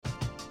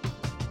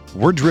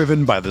We're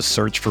driven by the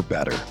search for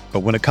better. But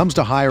when it comes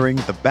to hiring,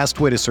 the best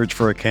way to search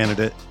for a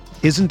candidate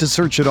isn't to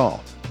search at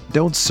all.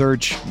 Don't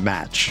search,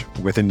 match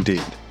with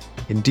Indeed.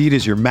 Indeed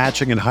is your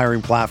matching and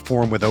hiring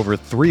platform with over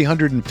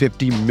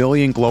 350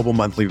 million global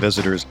monthly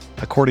visitors,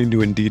 according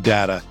to Indeed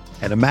data,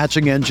 and a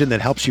matching engine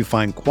that helps you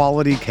find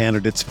quality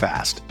candidates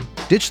fast.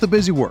 Ditch the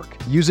busy work.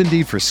 Use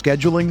Indeed for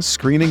scheduling,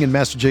 screening, and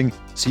messaging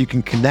so you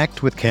can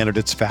connect with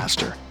candidates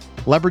faster.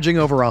 Leveraging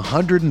over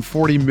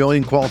 140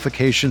 million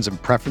qualifications and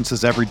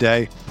preferences every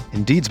day,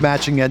 Indeed's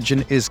matching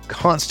engine is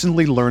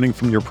constantly learning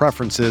from your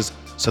preferences,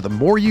 so the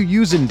more you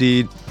use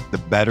Indeed, the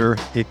better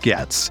it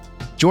gets.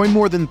 Join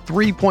more than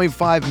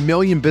 3.5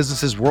 million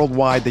businesses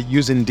worldwide that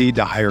use Indeed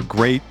to hire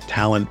great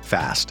talent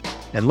fast.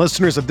 And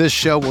listeners of this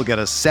show will get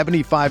a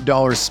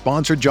 $75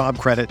 sponsored job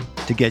credit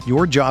to get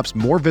your jobs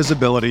more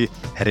visibility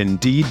at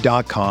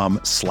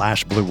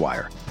Indeed.com/Blue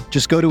Wire.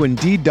 Just go to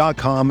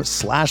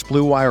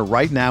Indeed.com/Blue Wire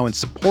right now and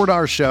support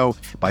our show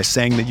by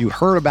saying that you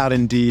heard about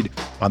Indeed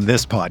on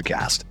this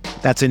podcast.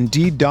 That's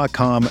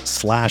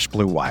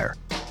Indeed.com/Blue Wire.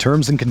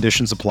 Terms and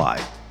conditions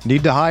apply.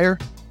 Need to hire?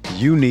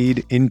 You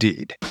need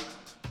Indeed.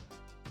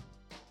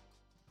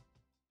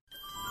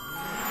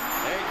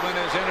 Aikman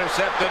is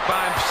intercepted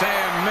by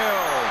Sam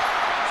Mills.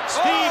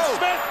 Steve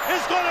Smith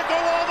is going to go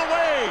all the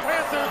way.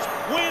 Panthers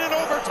win in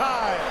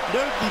overtime.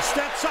 Newton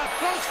steps up,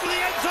 goes for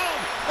the end zone.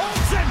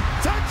 Olsen,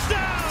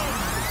 touchdown!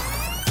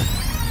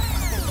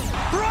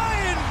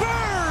 Brian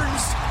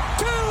Burns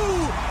to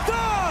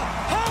the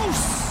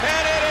house.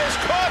 And it is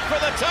caught for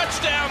the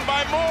touchdown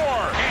by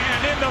Moore.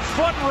 And in the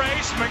foot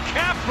race,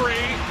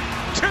 McCaffrey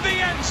to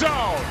the end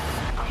zone.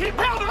 He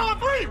pounded on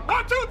three.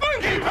 1, 2,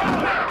 3. He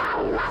pounded.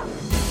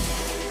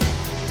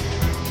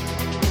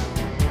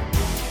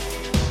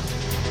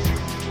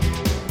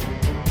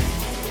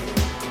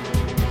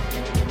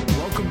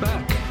 Welcome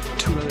back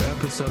to another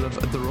episode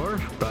of The Roar,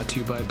 brought to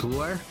you by Blue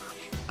Wire.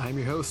 I'm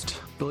your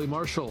host, Billy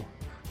Marshall.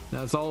 And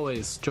as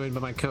always, joined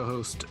by my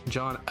co-host,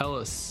 John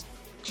Ellis.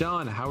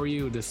 John, how are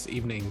you this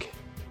evening?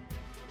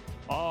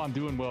 Oh, I'm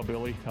doing well,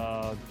 Billy.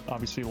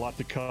 Obviously, a lot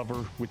to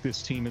cover with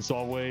this team as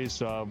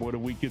always. What a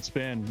week it's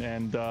been,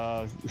 and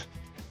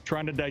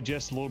trying to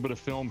digest a little bit of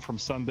film from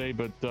Sunday.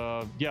 But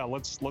yeah,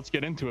 let's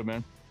get into it,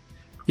 man.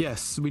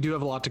 Yes, we do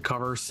have a lot to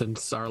cover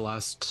since our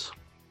last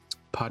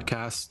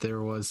podcast.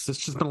 There's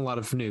just been a lot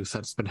of news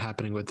that's been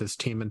happening with this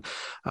team, and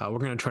we're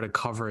going to try to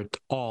cover it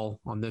all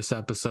on this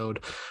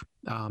episode.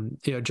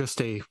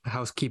 Just a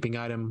housekeeping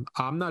item.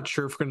 I'm not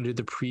sure if we're going to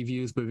do the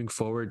previews moving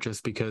forward,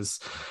 just because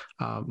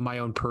my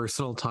own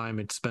personal time,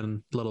 it's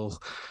been a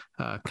little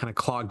kind of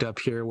clogged up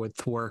here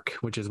with work,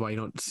 which is why you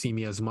don't see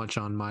me as much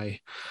on my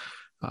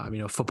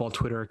football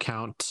Twitter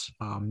account.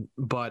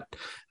 But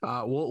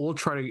we'll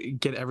try to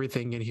get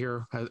everything in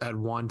here at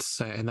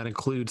once. And that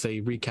includes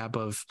a recap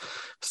of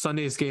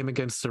Sunday's game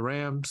against the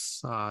Rams,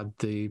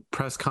 the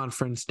press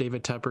conference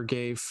David Tepper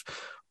gave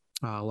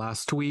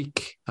last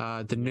week,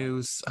 the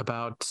news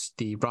about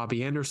the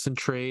Robbie Anderson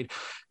trade,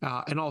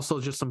 and also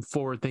just some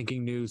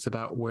forward-thinking news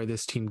about where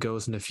this team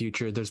goes in the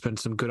future. There's been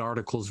some good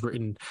articles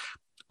written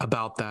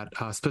about that,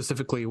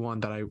 specifically one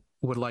that I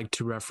would like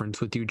to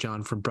reference with you,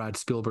 John, from Brad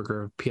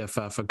Spielberger of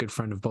PFF, a good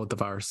friend of both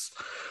of ours.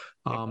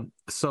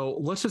 So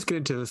let's just get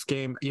into this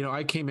game.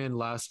 I came in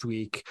last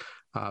week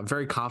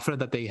very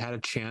confident that they had a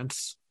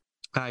chance.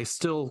 I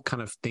still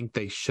kind of think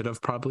they should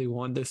have probably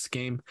won this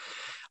game.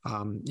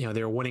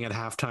 They were winning at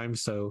halftime,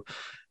 so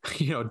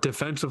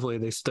defensively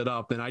they stood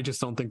up, and I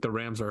just don't think the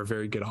Rams are a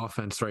very good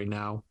offense right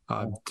now,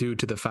 due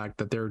to the fact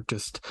that they're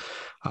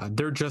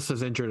just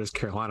as injured as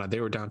Carolina. They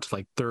were down to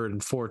like third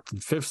and fourth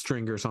and fifth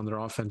stringers on their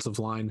offensive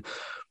line.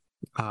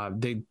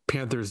 The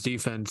Panthers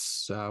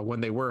defense,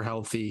 when they were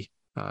healthy,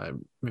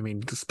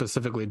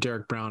 specifically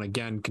Derek Brown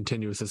again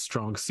continues his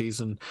strong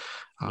season.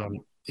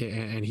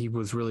 And he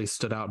was really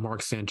stood out.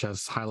 Mark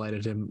Sanchez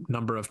highlighted him a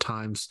number of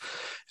times.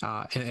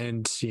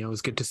 And it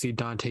was good to see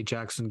Dante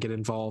Jackson get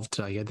involved.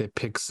 He had the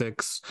pick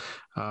six,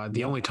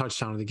 the only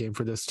touchdown of the game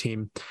for this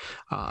team.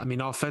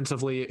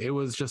 Offensively, it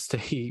was just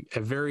a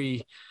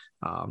very,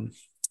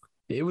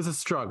 it was a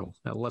struggle.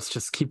 Let's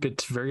just keep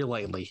it very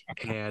lightly.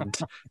 And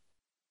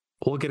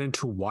we'll get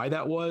into why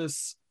that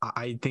was.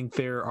 I think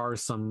there are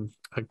some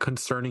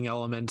concerning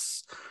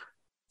elements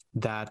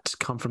that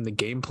come from the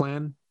game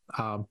plan.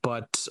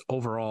 But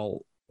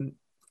overall,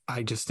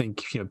 I just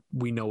think,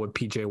 we know what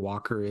PJ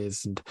Walker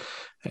is and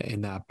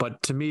that.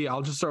 But to me,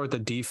 I'll just start with the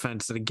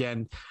defense. And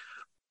again,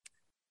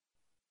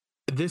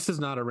 this is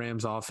not a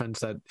Rams offense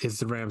that is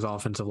the Rams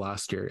offense of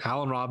last year.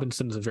 Allen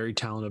Robinson is a very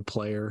talented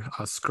player.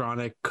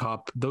 Skronik,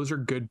 Kupp, those are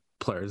good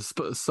players.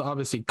 But so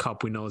obviously,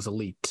 Kupp we know is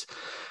elite.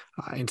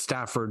 And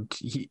Stafford,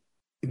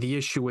 the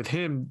issue with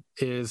him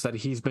is that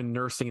he's been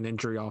nursing an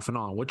injury off and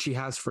on, which he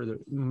has for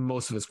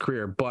most of his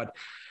career. But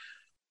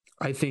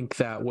I think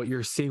that what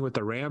you're seeing with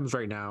the Rams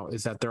right now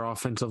is that their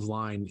offensive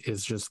line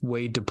is just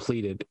way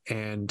depleted,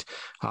 and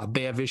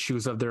they have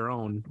issues of their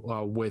own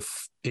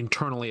with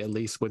internally, at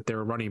least with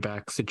their running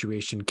back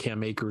situation.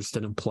 Cam Akers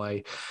didn't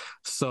play.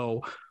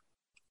 So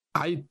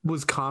I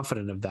was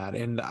confident of that.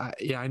 And I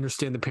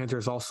understand the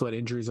Panthers also had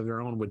injuries of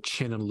their own with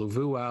Chin and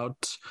Lavu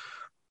out.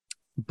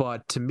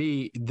 But to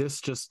me, this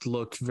just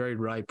looked very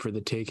ripe for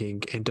the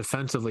taking. And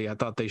defensively, I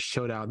thought they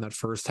showed out in that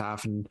first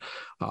half. And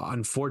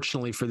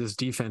unfortunately for this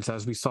defense,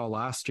 as we saw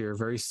last year,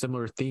 very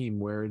similar theme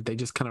where they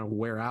just kind of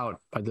wear out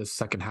by the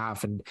second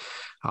half. And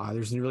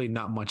there's really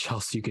not much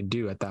else you can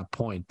do at that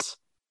point.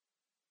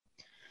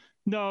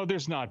 No,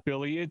 there's not,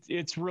 Billy.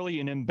 It's really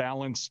an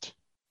imbalanced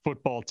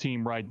football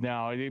team right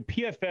now.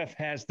 PFF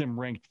has them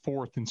ranked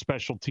 4th in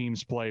special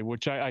teams play,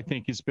 which I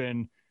think has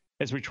been,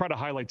 as we try to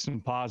highlight some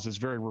positives,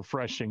 very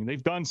refreshing.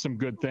 They've done some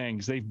good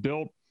things. They've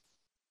built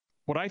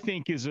what I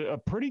think is a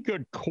pretty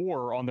good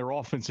core on their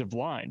offensive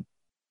line.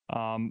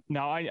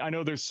 Now, I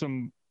know there's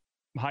some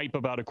hype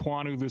about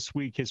Ekwonu this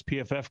week, his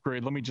PFF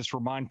grade. Let me just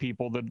remind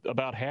people that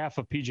about half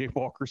of P.J.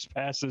 Walker's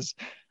passes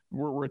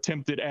were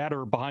attempted at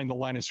or behind the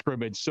line of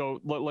scrimmage. So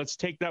let's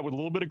take that with a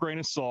little bit of grain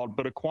of salt.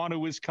 But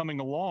Ekwonu is coming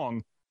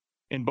along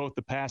in both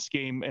the pass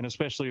game and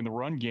especially in the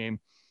run game.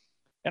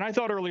 And I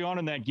thought early on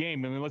in that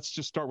game, I mean, let's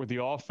just start with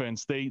the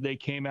offense. They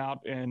came out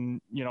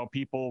and,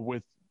 people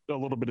with a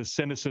little bit of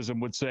cynicism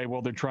would say,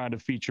 well, they're trying to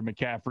feature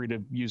McCaffrey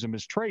to use him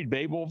as trade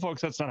bait. Well,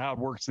 folks, that's not how it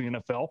works in the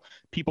NFL.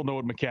 People know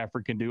what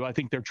McCaffrey can do. I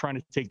think they're trying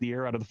to take the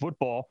air out of the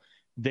football.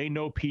 They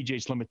know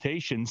PJ's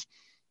limitations.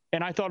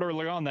 And I thought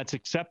early on that's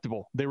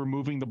acceptable. They were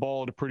moving the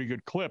ball at a pretty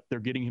good clip. They're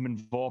getting him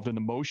involved in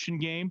the motion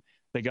game.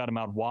 They got him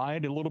out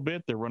wide a little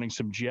bit. They're running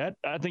some jet.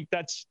 I think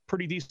that's a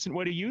pretty decent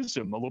way to use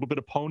him. A little bit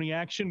of pony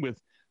action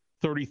with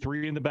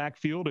 33 in the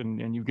backfield,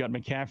 and you've got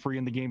McCaffrey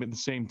in the game at the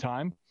same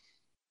time.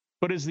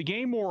 But as the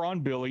game wore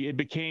on, Billy, it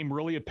became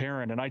really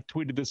apparent, and I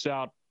tweeted this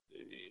out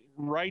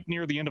right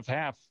near the end of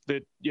half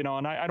that,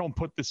 and I don't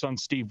put this on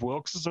Steve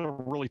Wilks. This is a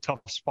really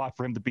tough spot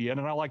for him to be in,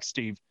 and I like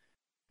Steve.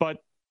 But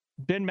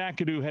Ben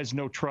McAdoo has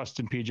no trust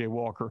in P.J.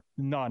 Walker.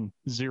 None.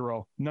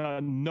 Zero.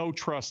 No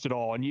trust at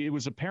all. And it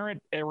was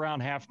apparent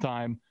around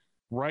halftime,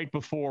 right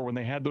before when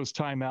they had those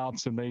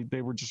timeouts and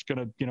they were just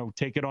going to,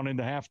 take it on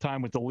into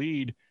halftime with the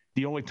lead.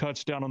 The only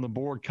touchdown on the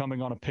board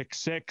coming on a pick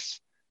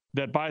six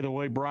that, by the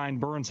way, Brian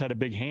Burns had a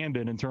big hand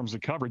in terms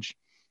of coverage.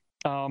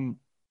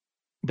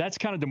 That's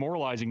kind of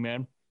demoralizing,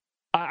 man.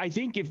 I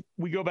think if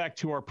we go back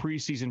to our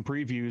preseason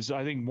previews,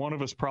 I think one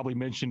of us probably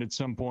mentioned at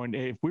some point,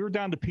 hey, if we were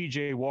down to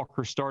P.J.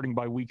 Walker starting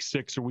by week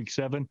 6 or week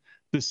 7,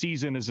 the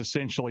season is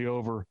essentially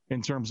over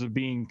in terms of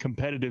being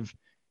competitive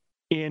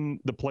in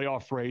the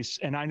playoff race.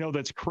 And I know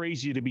that's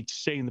crazy to be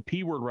saying the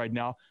P word right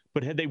now,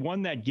 but had they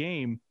won that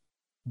game,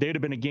 they'd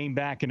have been a game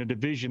back in a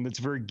division that's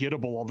very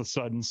gettable all of a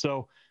sudden.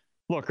 So,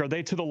 look, are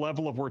they to the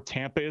level of where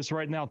Tampa is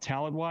right now,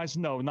 talent-wise?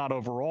 No, not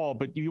overall,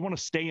 but you want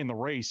to stay in the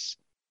race.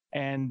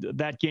 And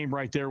that game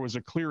right there was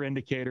a clear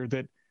indicator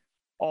that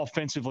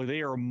offensively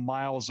they are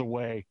miles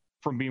away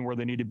from being where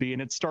they need to be.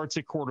 And it starts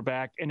at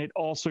quarterback, and it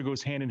also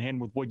goes hand in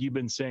hand with what you've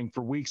been saying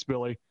for weeks,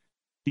 Billy.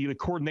 The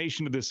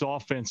coordination of this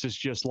offense is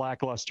just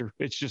lackluster.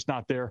 It's just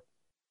not there.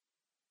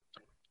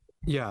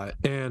 Yeah,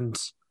 and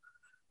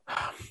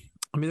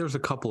I mean, there's a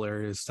couple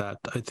areas that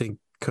I think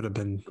could have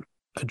been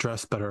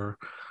addressed better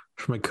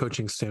from a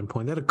coaching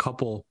standpoint. They had a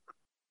couple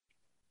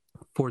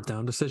fourth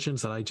down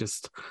decisions that I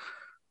just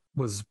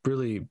was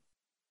really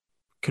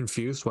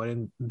confused. Why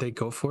didn't they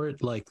go for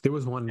it? Like there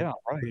was one,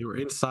 They were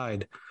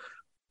inside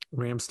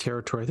Rams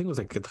territory. I think it was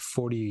like at the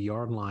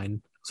 40-yard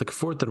line. It's like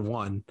 4th and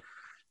 1.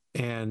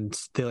 And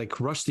they like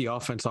rushed the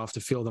offense off the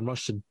field and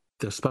rushed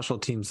the special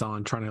teams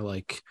on, trying to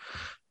like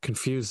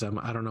confuse them.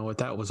 I don't know what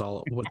that was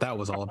all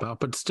about,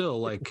 but still,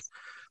 like,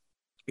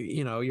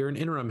 you're an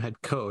interim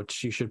head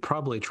coach. You should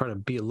probably try to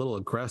be a little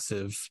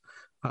aggressive.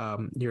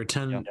 You're a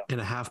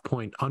 10.5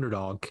 point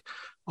underdog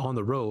on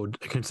the road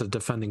against the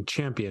defending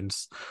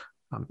champions.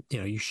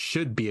 You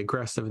should be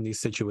aggressive in these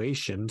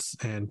situations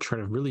and try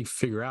to really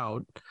figure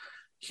out,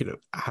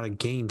 how to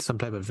gain some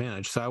type of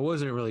advantage. So I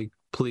wasn't really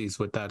pleased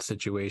with that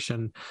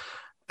situation.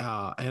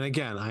 And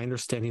again, I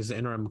understand he's an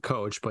interim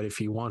coach, but if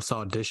he wants to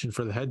audition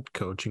for the head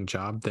coaching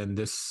job, then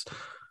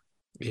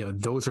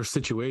those are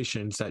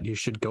situations that you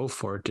should go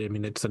for it. I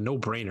mean, it's a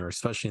no-brainer,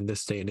 especially in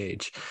this day and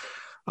age.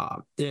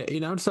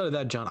 Outside of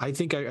that, John, I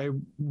think I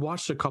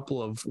watched a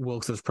couple of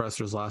Wilks'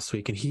 pressers last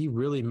week, and he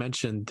really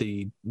mentioned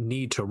the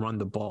need to run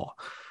the ball.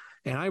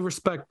 And I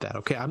respect that.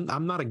 Okay.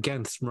 I'm not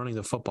against running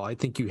the football. I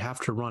think you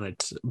have to run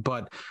it.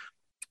 But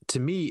to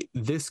me,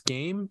 this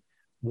game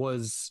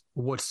was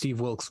what Steve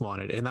Wilks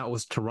wanted, and that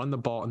was to run the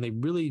ball. And they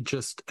really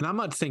and I'm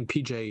not saying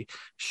PJ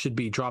should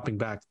be dropping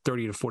back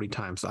 30 to 40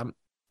 times. I'm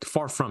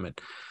far from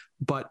it.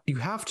 But you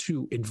have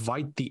to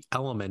invite the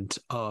element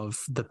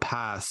of the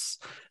pass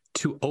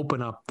to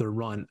open up the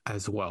run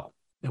as well.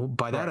 And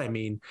by that, I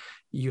mean,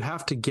 you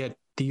have to get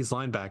these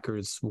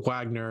linebackers,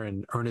 Wagner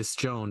and Ernest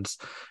Jones,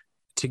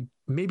 to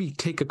maybe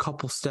take a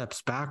couple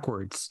steps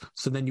backwards.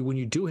 So then when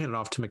you do hand it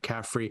off to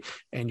McCaffrey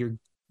and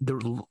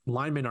the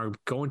linemen are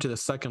going to the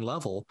second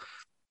level,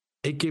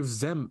 it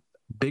gives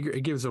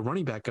a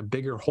running back a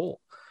bigger hole.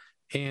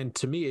 And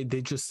to me,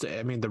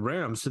 the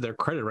Rams, to their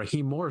credit,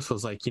 Raheem Morris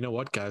was like, you know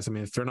what, guys? I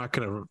mean, if they're not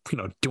going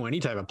to, do any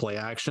type of play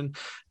action,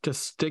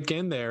 just stick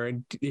in there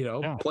and,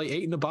 play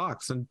 8 in the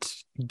box, and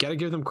you got to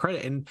give them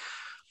credit. And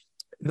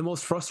the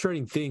most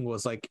frustrating thing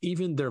was, like,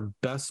 even their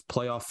best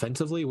play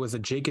offensively was a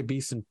Jacob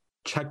Eason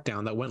check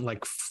down that went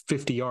like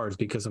 50 yards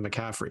because of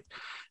McCaffrey.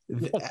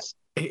 Yes.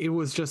 It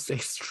was just a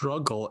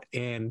struggle.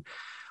 And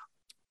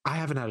I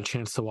haven't had a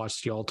chance to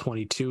watch the all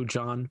 22,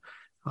 John,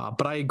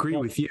 but I agree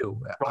with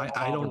you.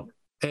 I don't.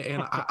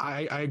 And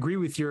I agree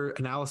with your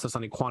analysis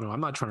on Ekwonu. I'm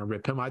not trying to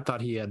rip him. I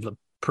thought he had a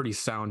pretty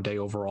sound day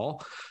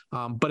overall.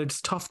 But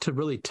it's tough to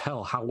really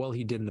tell how well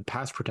he did in the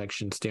pass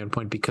protection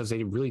standpoint because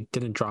they really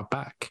didn't drop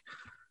back.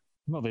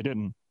 No, they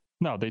didn't.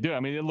 No, they do. I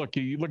mean, look,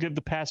 you look at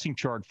the passing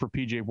chart for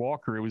PJ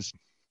Walker. It was,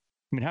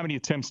 how many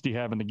attempts do you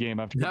have in the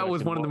game? That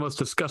was one of the most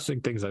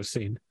disgusting things I've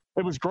seen.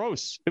 It was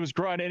gross. It was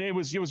gross, and it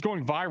was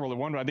going viral. At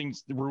one, I think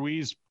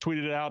Ruiz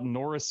tweeted it out, and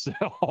Norris,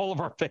 all of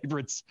our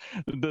favorites,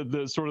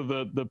 the sort of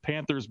the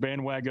Panthers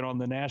bandwagon on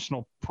the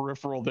national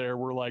peripheral there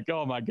were like,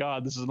 oh my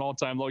God, this is an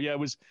all-time low. Yeah, it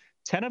was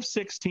 10 of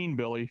 16,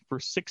 Billy, for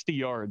 60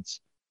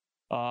 yards,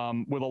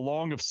 with a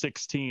long of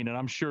 16, and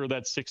I'm sure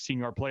that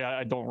 16-yard play,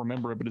 I don't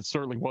remember it, but it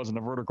certainly wasn't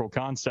a vertical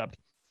concept.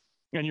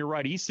 And you're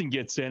right, Easton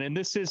gets in, and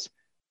this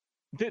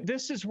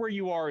is where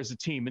you are as a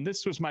team, and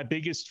this was my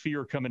biggest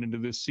fear coming into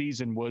this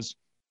season was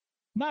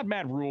not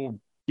Matt Rule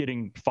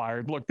getting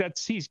fired. Look,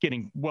 he's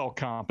getting well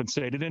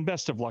compensated, and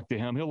best of luck to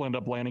him. He'll end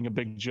up landing a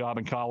big job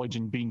in college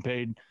and being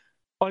paid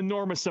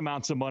enormous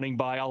amounts of money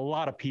by a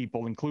lot of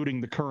people, including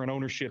the current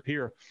ownership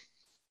here.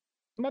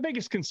 My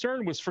biggest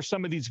concern was for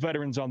some of these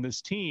veterans on this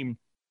team,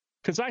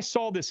 because I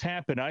saw this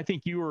happen. I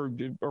think you were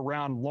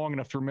around long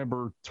enough to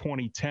remember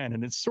 2010,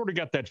 and it's sort of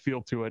got that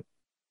feel to it,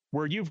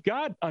 where you've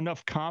got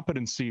enough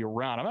competency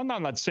around.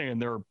 I'm not saying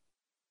they're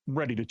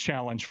ready to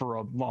challenge for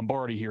a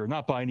Lombardi here,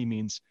 not by any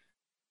means.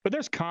 But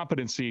there's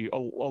competency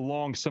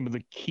along some of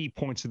the key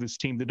points of this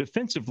team. The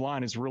defensive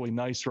line is really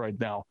nice right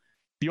now.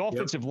 The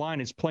offensive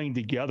line is playing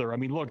together. I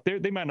mean, look,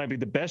 they might not be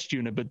the best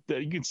unit, but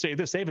you can say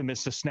this, they haven't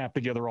missed a snap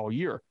together all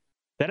year.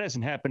 That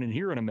hasn't happened in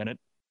here in a minute.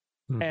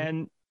 Mm-hmm.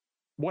 And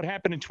what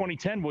happened in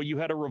 2010? Well, you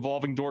had a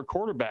revolving door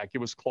quarterback. It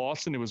was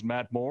Clausen, it was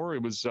Matt Moore,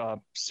 it was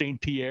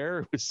St. Pierre,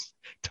 it was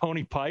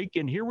Tony Pike,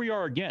 and here we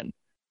are again.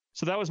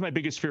 So that was my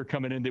biggest fear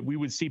coming in, that we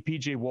would see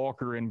PJ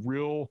Walker in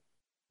real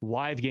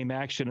live game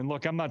action. And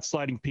look, I'm not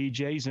sliding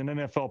PJ. He's an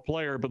NFL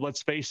player, but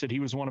let's face it, he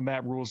was one of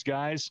Matt Rule's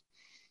guys.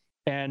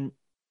 And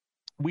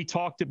we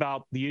talked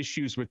about the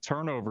issues with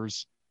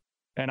turnovers.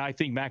 And I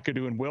think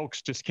McAdoo and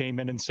Wilkes just came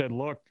in and said,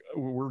 look,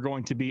 we're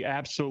going to be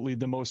absolutely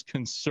the most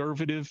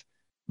conservative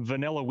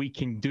vanilla we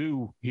can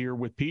do here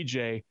with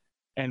PJ.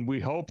 And we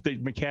hope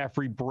that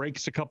McCaffrey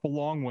breaks a couple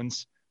long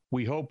ones.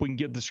 We hope we can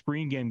get the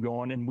screen game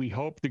going. And we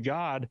hope to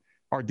God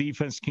our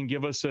defense can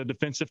give us a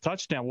defensive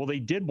touchdown. Well, they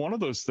did one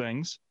of those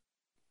things.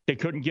 They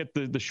couldn't get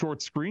the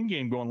short screen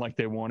game going like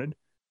they wanted.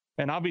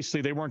 And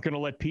obviously they weren't going to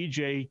let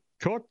PJ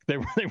cook. They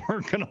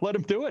weren't going to let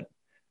him do it.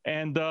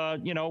 And,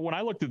 when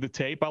I looked at the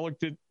tape, I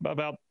looked at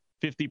about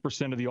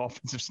 50% of the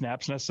offensive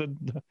snaps, and I said,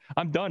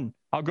 I'm done.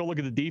 I'll go look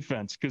at the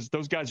defense because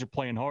those guys are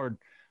playing hard.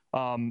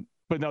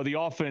 But no, the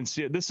offense,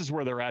 this is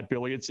where they're at,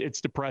 Billy.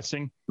 It's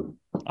depressing.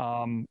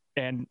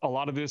 And a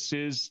lot of this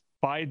is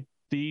by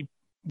the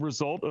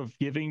result of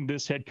giving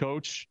this head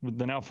coach,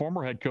 the now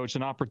former head coach,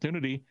 an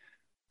opportunity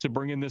to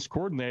bring in this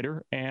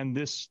coordinator and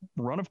this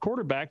run of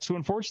quarterbacks who,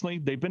 unfortunately,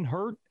 they've been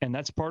hurt, and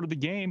that's part of the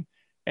game.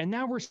 And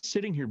now we're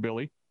sitting here,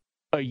 Billy,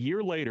 a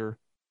year later,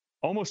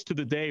 almost to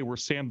the day where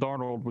Sam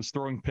Darnold was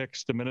throwing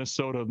picks to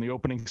Minnesota in the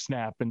opening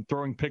snap and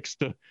throwing picks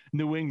to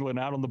New England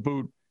out on the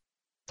boot,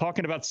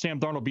 talking about Sam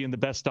Darnold being the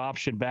best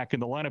option back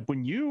in the lineup,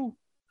 when you,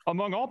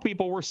 among all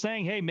people, were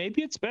saying, hey,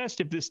 maybe it's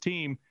best if this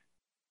team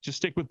just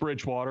stick with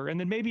Bridgewater, and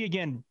then maybe,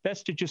 again,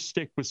 best to just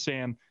stick with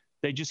Sam.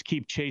 They just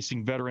keep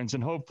chasing veterans,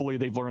 and hopefully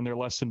they've learned their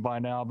lesson by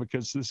now,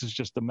 because this is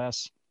just a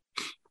mess.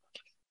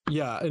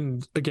 Yeah,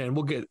 and again,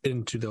 we'll get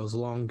into those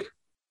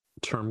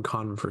long-term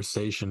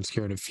conversations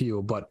here in a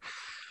few, but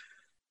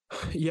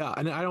yeah,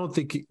 and I don't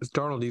think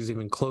Darnold is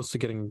even close to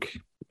getting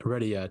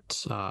ready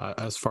yet,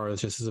 as far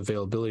as just his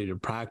availability to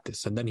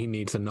practice, and then he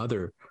needs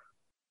another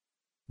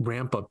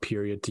ramp-up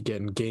period to get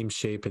in game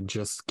shape and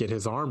just get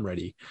his arm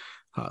ready.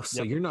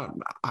 So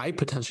I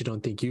potentially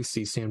don't think you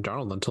see Sam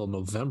Darnold until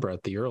November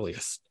at the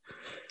earliest.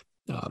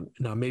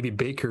 Now maybe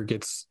Baker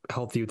gets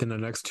healthy within the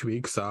next 2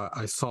 weeks.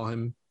 I saw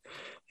him,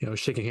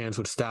 shaking hands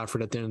with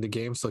Stafford at the end of the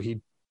game. So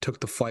he took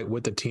the flight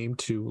with the team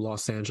to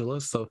Los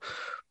Angeles. So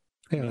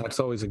that's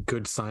always a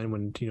good sign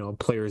when, a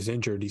player is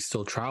injured, he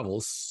still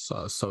travels.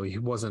 So he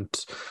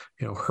wasn't,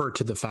 hurt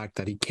to the fact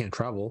that he can't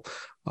travel.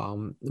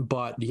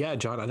 But yeah,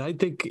 John, and I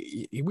think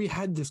we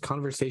had this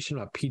conversation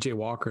about PJ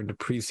Walker in the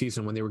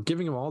preseason when they were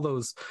giving him all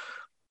those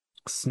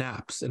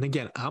snaps. And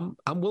again, I'm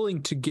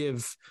willing to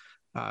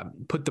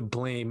put the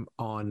blame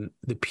on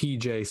the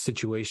PJ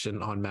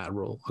situation on Matt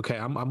Rule. Okay.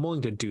 I'm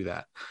willing to do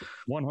that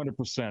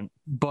 100%.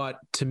 But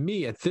to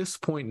me at this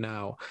point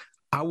now,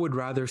 I would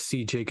rather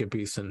see Jacob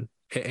Eason.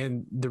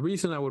 And the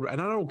reason I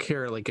don't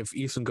care like if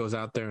Eason goes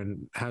out there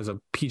and has a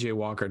PJ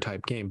Walker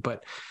type game,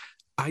 but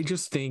I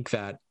just think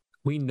that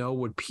we know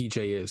what PJ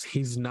is.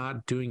 He's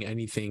not doing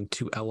anything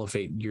to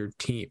elevate your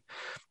team.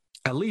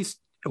 At least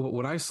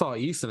when I saw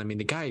Eason, I mean,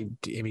 the guy,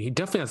 he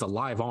definitely has a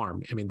live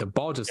arm. I mean, the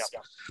ball just,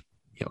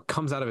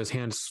 comes out of his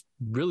hands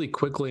really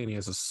quickly and he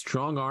has a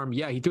strong arm.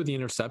 Yeah, he threw the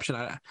interception.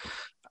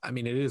 I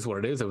mean, it is what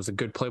it is. It was a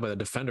good play by the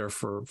defender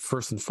for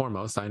first and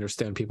foremost. I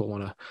understand people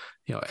want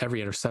to,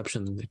 every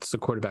interception, it's the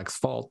quarterback's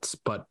fault.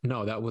 But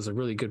no, that was a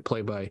really good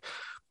play by,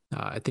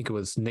 I think it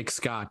was Nick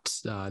Scott,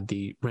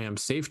 the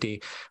Rams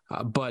safety.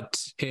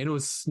 But it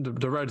was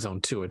the red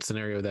zone too. It's an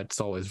area that's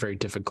always very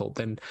difficult.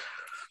 And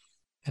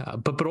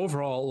but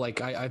overall, like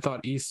I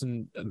thought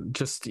Easton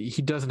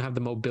he doesn't have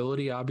the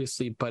mobility,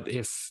 obviously. But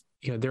if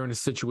they're in a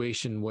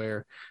situation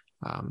where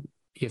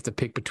you have to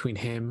pick between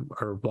him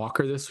or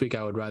Walker this week,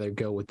 I would rather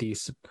go with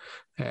Easton.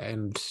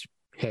 And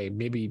hey,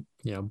 maybe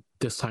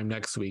this time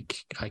next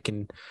week I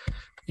can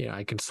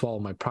swallow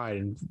my pride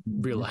and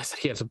realize that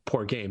he has a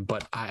poor game.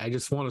 But I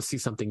just want to see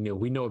something new.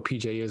 We know what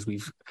PJ is.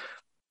 We've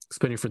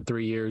spent it for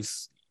 3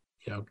 years.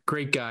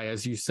 Great guy,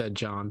 as you said,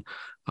 John.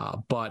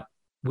 But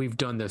we've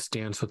done this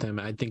dance with him.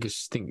 I think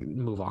it's just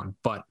move on.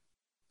 But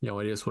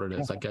it is what it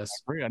is, I guess.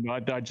 I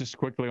agree. I just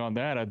quickly on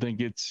that. I think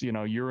it's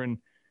you're in.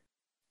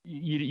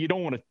 You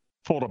don't want to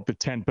fold up the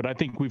tent, but I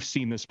think we've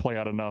seen this play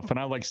out enough. And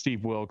I like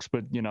Steve Wilkes,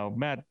 but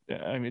Matt.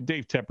 I mean,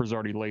 Dave Tepper's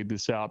already laid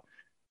this out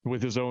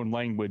with his own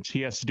language.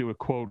 He has to do a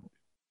quote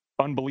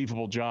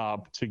unbelievable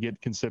job to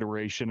get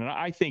consideration. And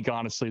I think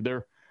honestly,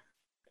 they're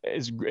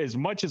as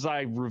much as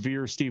I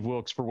revere Steve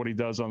Wilkes for what he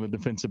does on the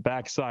defensive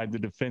backside, the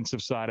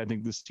defensive side, I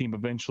think this team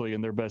eventually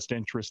in their best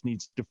interest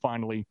needs to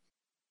finally,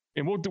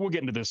 and we'll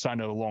get into this, I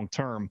know, long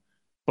term,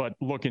 but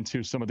look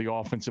into some of the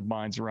offensive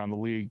minds around the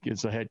league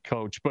as a head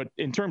coach. But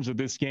in terms of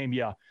this game,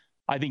 yeah,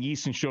 I think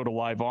Easton showed a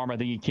live arm. I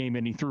think he came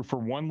in, he threw for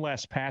one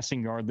less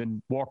passing yard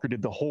than Walker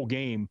did the whole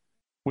game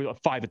with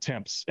 5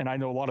 attempts. And I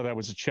know a lot of that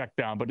was a check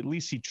down, but at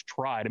least he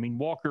tried. I mean,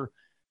 Walker,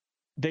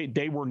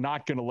 they were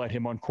not going to let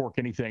him uncork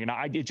anything.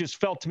 And it just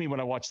felt to me when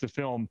I watched the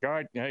film, all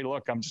right, hey,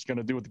 look, I'm just going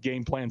to do what the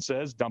game plan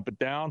says, dump it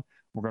down.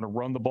 We're going to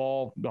run the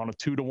ball on a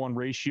 2-to-1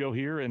 ratio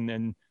here. And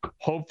then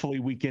hopefully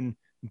we can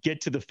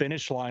get to the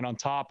finish line on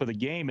top of the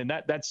game. And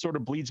that sort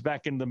of bleeds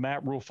back into the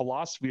Matt Rule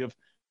philosophy of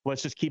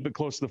let's just keep it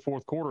close to the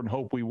fourth quarter and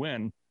hope we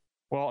win.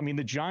 Well, I mean,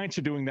 the Giants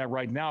are doing that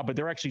right now, but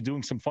they're actually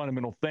doing some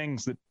fundamental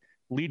things that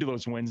lead to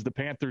those wins. The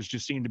Panthers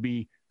just seem to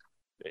be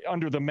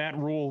under the Matt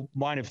Rule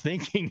line of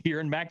thinking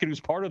here, and McAdoo's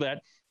part of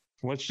that.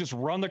 Let's just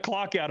run the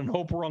clock out and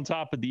hope we're on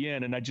top at the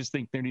end. And I just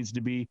think there needs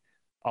to be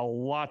a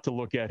lot to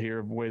look at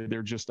here, the way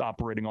they're just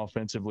operating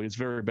offensively. It's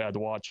very bad to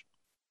watch.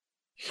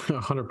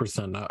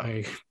 100%.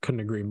 I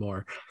couldn't agree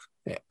more.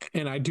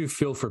 And I do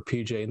feel for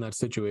PJ in that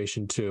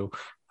situation too,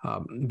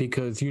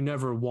 because you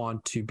never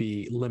want to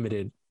be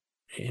limited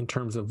in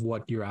terms of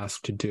what you're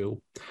asked to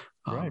do,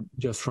 right.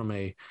 Just from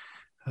a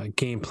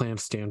game plan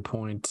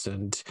standpoint.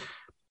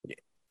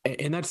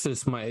 And that's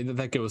just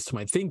that goes to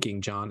my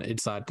thinking, John.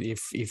 It's that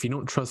if you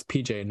don't trust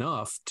PJ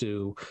enough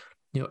to,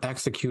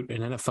 execute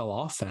an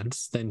NFL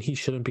offense, then he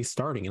shouldn't be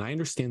starting. And I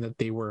understand that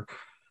they were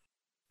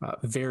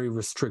very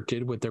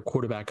restricted with their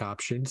quarterback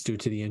options due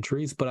to the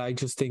injuries, but I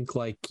just think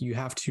like you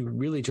have to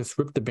really just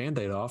rip the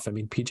Band-Aid off. I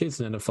mean, PJ's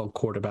an NFL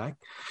quarterback.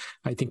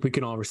 I think we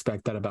can all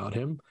respect that about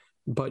him.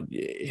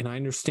 And I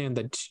understand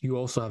that you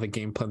also have a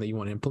game plan that you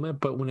want to implement,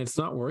 but when it's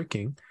not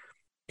working,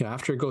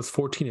 after it goes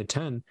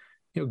 14-10,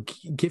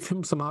 give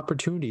him some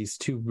opportunities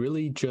to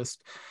really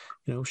just,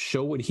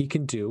 show what he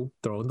can do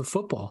throwing the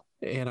football.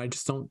 And I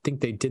just don't think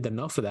they did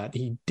enough of that.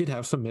 He did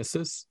have some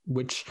misses,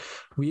 which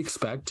we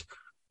expect.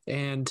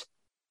 And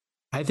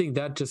I think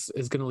that just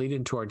is going to lead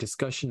into our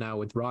discussion now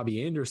with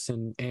Robbie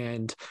Anderson.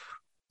 And,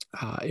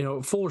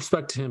 full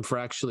respect to him for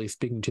actually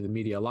speaking to the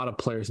media. A lot of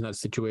players in that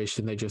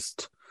situation, they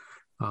just,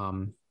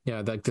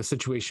 like the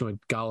situation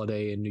with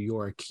Galladay in New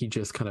York, he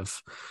just kind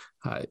of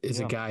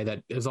is a guy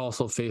that is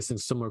also facing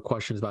similar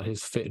questions about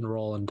his fit and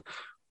role. And,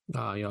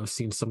 I've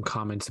seen some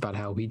comments about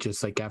how he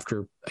just like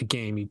after a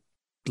game, he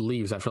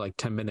leaves after like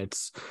 10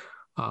 minutes.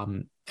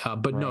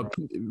 But no,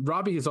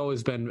 Robbie has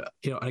always been,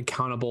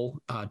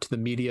 accountable to the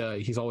media.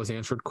 He's always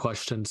answered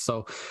questions.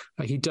 So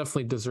he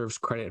definitely deserves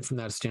credit from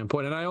that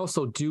standpoint. And I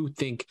also do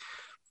think,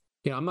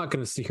 I'm not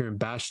going to sit here and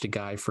bash the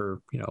guy for,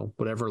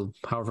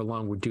 however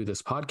long we do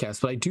this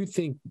podcast, but I do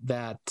think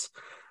that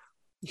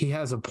he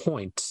has a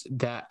point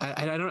that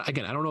I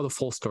don't know the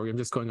full story. I'm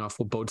just going off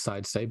what both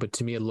sides say, but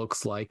to me, it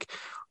looks like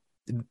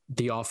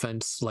the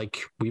offense,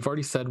 like we've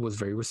already said, was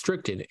very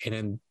restricted. And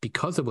then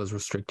because it was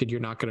restricted, you're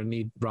not going to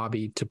need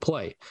Robbie to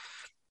play.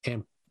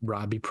 And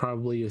Robbie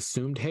probably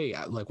assumed, hey,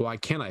 like, why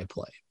can't I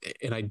play?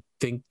 And I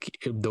think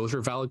those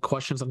are valid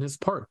questions on his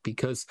part,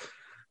 because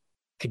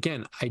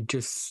again,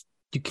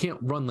 you can't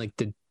run like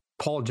the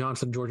Paul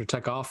Johnson, Georgia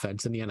Tech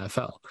offense in the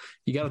NFL.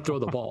 You got to throw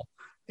the ball.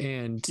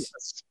 And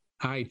yes.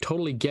 I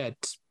totally get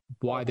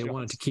why they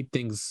wanted to keep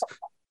things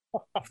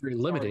very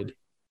limited.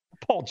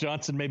 Paul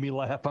Johnson made me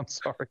laugh. I'm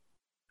sorry.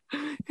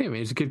 Hey man,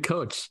 he's a good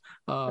coach.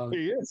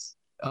 He is.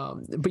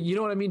 But you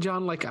know what I mean,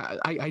 John? Like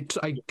I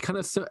kind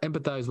of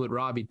empathize with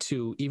Robbie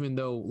too, even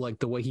though like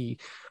the way he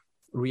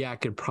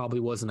reacted probably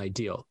wasn't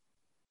ideal.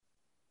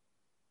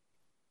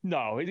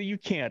 No, you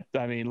can't.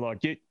 I mean, look,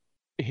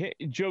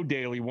 Joe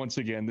Daly, once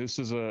again, this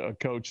is a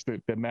coach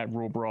that Matt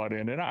Rule brought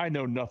in. And I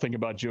know nothing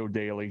about Joe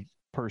Daly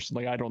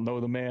personally. I don't know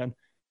the man.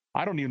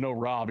 I don't even know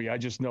Robbie. I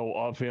just know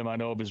of him. I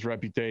know of his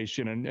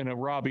reputation.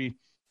 And Robbie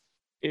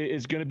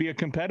is going to be a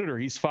competitor.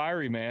 He's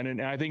fiery, man.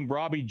 And I think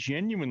Robbie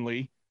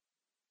genuinely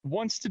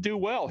wants to do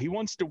well. He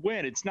wants to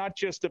win. It's not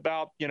just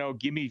about,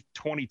 give me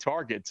 20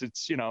 targets.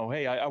 It's,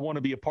 hey, I want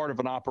to be a part of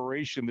an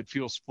operation that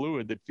feels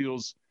fluid, that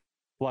feels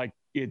like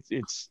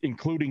it's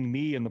including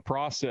me in the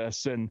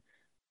process. And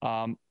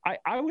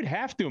I would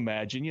have to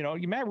imagine,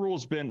 Matt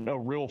Rule's been a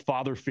real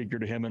father figure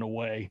to him in a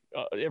way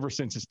ever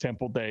since his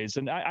Temple days.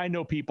 And I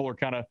know people are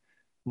kind of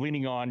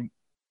leaning on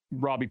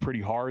Robbie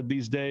pretty hard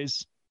these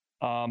days.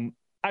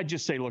 I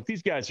just say, look,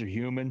 these guys are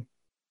human.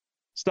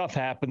 Stuff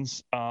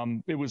happens.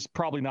 It was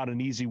probably not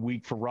an easy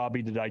week for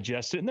Robbie to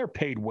digest it, and they're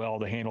paid well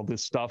to handle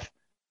this stuff.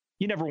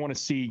 You never want to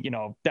see,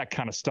 that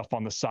kind of stuff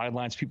on the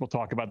sidelines. People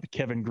talk about the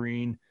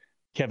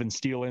Kevin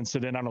Steele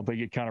incident. I don't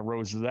think it kind of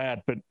rose to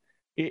that, but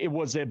it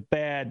was a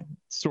bad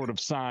sort of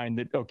sign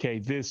that, okay,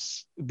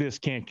 this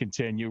can't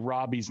continue.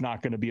 Robbie's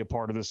not going to be a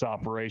part of this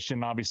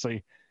operation.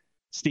 Obviously,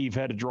 Steve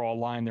had to draw a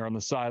line there on the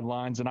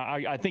sidelines. And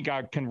I think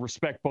I can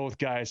respect both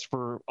guys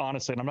for,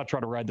 honestly, and I'm not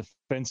trying to ride the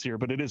fence here,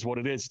 but it is what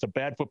it is. It's a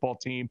bad football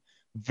team,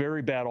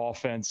 very bad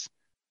offense.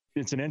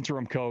 It's an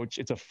interim coach.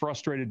 It's a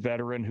frustrated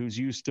veteran who's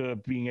used to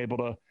being able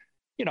to,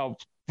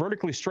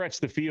 vertically stretch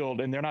the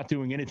field, and they're not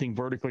doing anything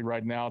vertically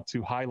right now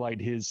to highlight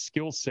his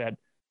skill set.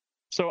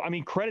 So, I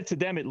mean, credit to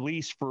them at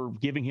least for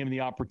giving him the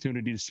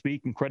opportunity to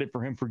speak, and credit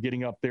for him for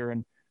getting up there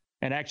and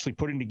actually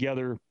putting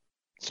together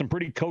some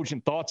pretty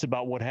cogent thoughts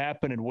about what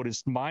happened and what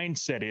his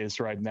mindset is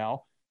right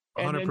now.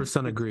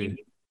 100% agreed.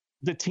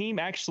 The team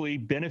actually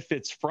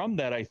benefits from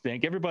that, I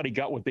think. Everybody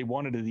got what they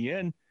wanted at the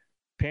end.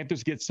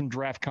 Panthers get some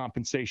draft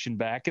compensation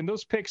back. And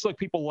those picks, like,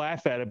 people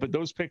laugh at it, but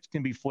those picks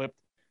can be flipped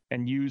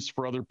and used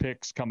for other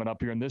picks coming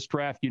up here in this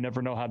draft. You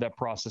never know how that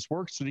process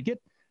works. So to get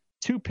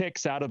 2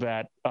 picks out of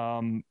that,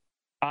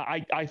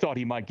 I thought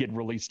he might get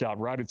released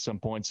outright at some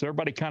point. So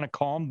everybody kind of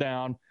calmed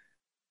down,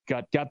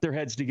 got their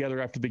heads together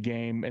after the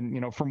game.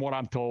 And, from what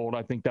I'm told,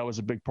 I think that was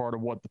a big part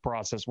of what the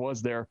process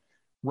was there.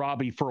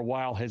 Robbie, for a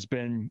while, has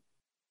been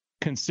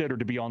considered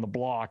to be on the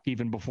block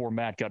even before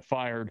Matt got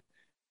fired.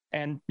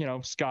 And,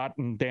 Scott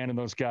and Dan and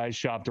those guys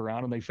shopped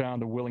around, and they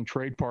found a willing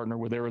trade partner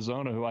with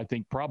Arizona, who I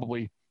think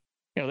probably,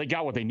 they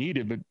got what they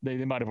needed, but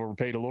they might have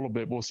overpaid a little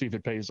bit. We'll see if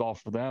it pays off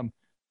for them.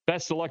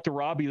 Best of luck to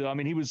Robbie, though. I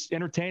mean, he was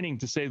entertaining,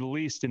 to say the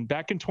least. And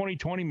back in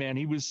 2020, man,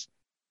 he was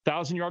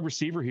 1,000-yard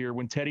receiver here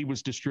when Teddy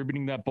was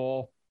distributing that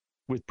ball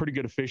with pretty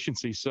good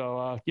efficiency.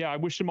 So, I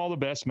wish him all the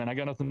best, man. I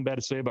got nothing bad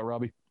to say about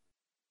Robbie.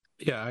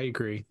 Yeah, I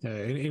agree.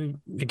 And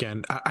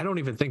again, I don't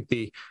even think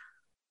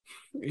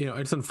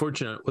it's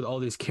unfortunate with all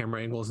these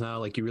camera angles now,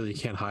 like you really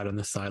can't hide on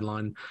the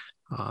sideline.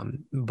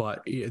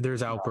 But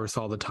there's outbursts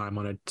all the time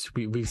on it.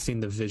 We've seen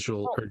the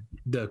visual or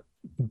the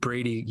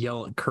Brady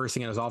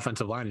cursing at his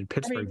offensive line in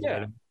Pittsburgh.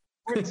 I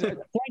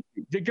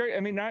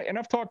mean, and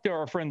I've talked to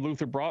our friend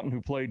Luther Broughton,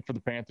 who played for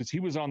the Panthers. He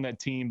was on that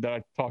team that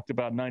I talked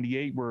about,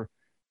 98, where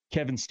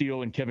Kevin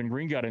Steele and Kevin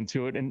Green got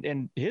into it.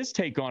 And his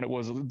take on it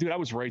was, dude, I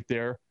was right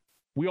there.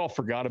 We all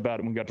forgot about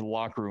it when we got to the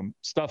locker room.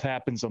 Stuff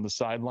happens on the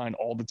sideline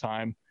all the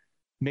time.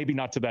 Maybe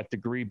not to that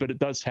degree, but it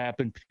does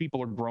happen.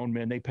 People are grown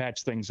men. They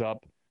patch things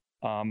up.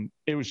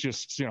 It was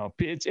just,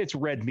 it's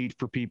red meat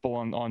for people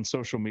on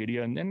social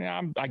media.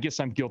 And I guess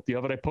I'm guilty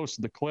of it. I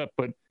posted the clip,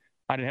 but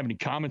I didn't have any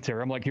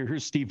commentary. I'm like,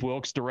 here's Steve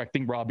Wilkes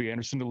directing Robbie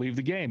Anderson to leave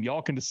the game.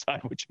 Y'all can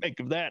decide what you make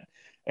of that.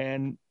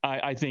 And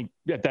I think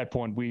at that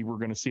point, we were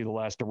going to see the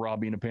last of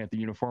Robbie in a Panther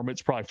uniform.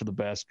 It's probably for the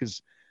best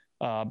because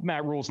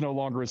Matt Rule's no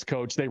longer his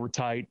coach. They were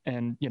tight.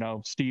 And,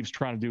 Steve's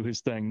trying to do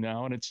his thing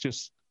now. And it's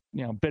just,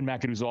 Ben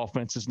McAdoo's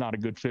offense is not a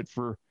good fit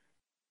for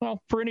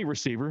any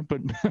receiver, but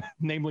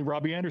namely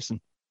Robbie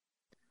Anderson.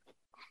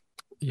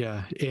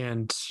 Yeah,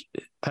 and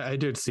I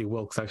did see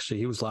Wilkes, actually.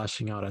 He was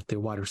lashing out at the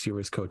wide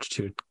receivers coach,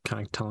 too,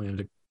 kind of telling him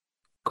to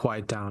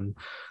quiet down.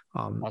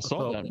 I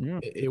saw that. Yeah.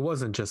 It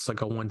wasn't just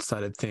like a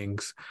one-sided thing.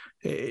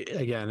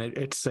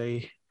 It's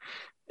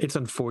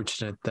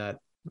unfortunate that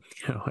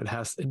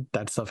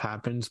that stuff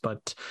happens,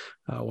 but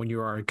when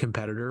you are a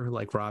competitor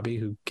like Robbie,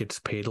 who gets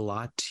paid a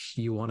lot,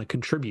 you want to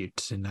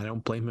contribute, and I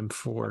don't blame him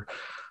for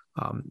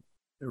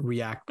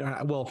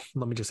well,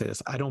 let me just say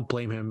this. I don't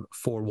blame him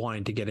for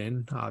wanting to get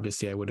in.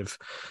 Obviously, I would have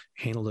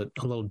handled it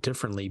a little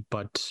differently,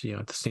 but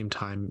at the same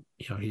time,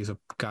 he's a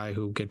guy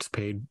who gets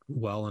paid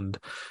well, and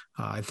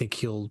I think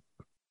he'll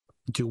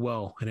do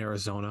well in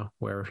Arizona,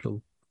 where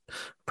he'll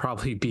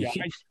probably be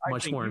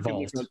much more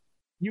involved.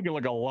 You can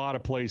look a lot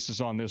of places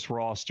on this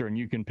roster, and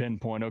you can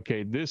pinpoint,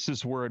 okay, this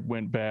is where it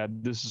went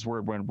bad. This is where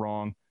it went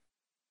wrong.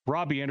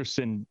 Robbie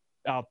Anderson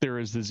out there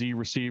as the Z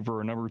receiver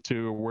or number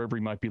 2 or wherever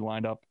he might be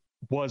lined up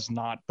was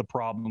not the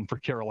problem for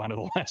Carolina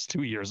the last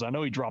 2 years. I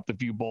know he dropped a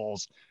few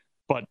balls,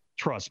 But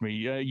trust me,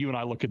 you and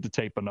I look at the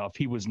tape enough.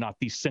 He was not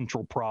the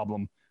central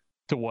problem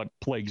to what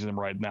plagues him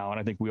right now. And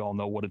I think we all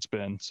know what it's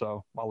been.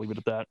 So I'll leave it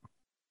at that.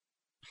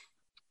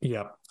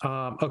 Yeah.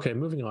 Okay,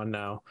 moving on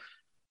now.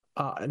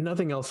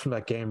 Nothing else from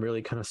that game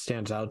really kind of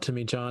stands out to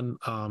me, John.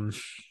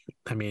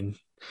 I mean,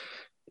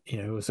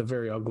 it was a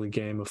very ugly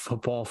game of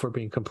football, if we're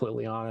being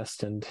completely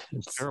honest. And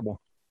it's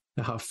terrible.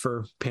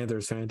 For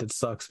Panthers fans, it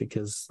sucks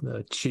because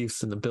the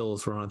Chiefs and the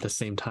Bills were on at the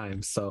same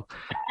time. So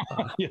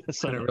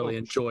yes, I didn't really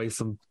enjoy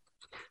some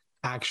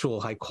actual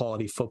high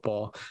quality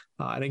football.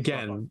 And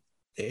again,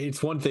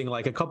 it's one thing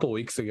like a couple of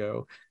weeks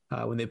ago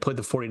when they played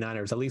the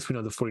 49ers, at least we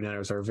know the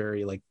 49ers are a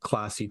very like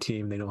classy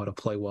team. They know how to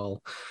play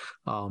well.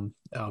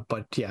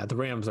 But yeah, the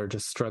Rams are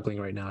just struggling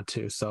right now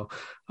too. So,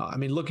 I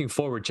mean, looking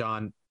forward,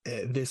 John,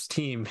 this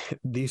team,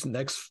 these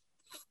next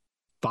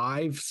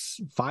five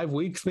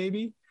weeks,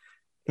 maybe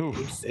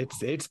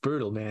it's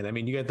brutal, man. I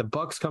mean, you got the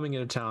Bucs coming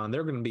into town.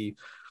 They're going to be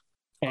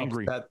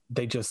angry that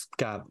they just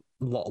got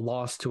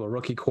lost to a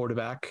rookie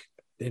quarterback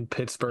in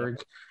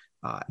Pittsburgh.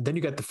 Yep. Then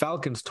you got the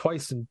Falcons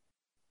twice in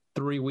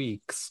 3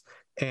 weeks.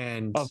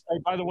 And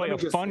by the way, a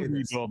fun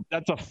rebuild.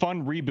 That's a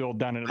fun rebuild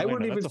down in Atlanta. I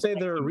wouldn't even say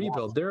they're a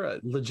rebuild. They're a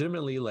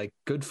legitimately like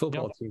good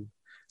football team.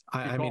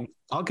 I mean,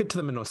 I'll get to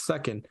them in a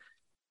second.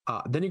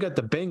 Then you got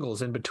the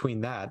Bengals in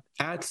between that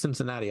at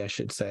Cincinnati, I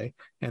should say.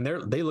 And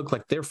they look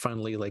like they're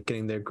finally like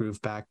getting their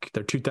groove back,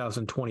 their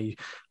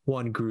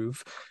 2021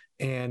 groove.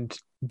 And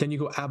then you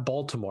go at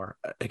Baltimore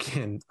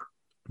again,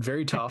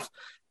 very tough.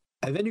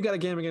 And then you got a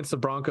game against the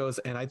Broncos,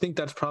 and I think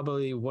that's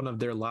probably one of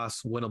their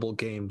last winnable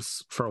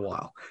games for a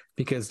while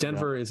because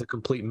Denver is a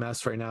complete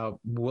mess right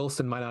now.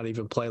 Wilson might not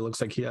even play. Looks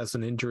like he has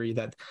an injury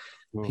that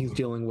he's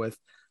dealing with.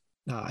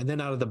 And then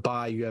out of the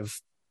bye, you have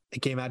a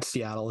game at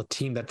Seattle, a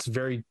team that's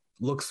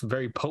looks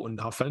very potent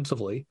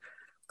offensively.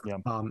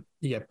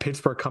 Yeah.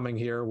 Pittsburgh coming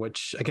here,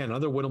 which again,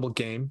 another winnable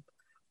game.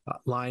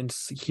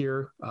 Lions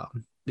here. I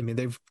mean,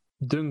 they've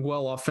doing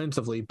well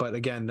offensively, but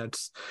again,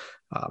 that's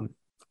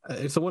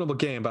it's a winnable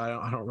game, but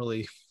I'm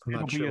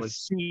not sure. It'll be a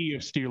sea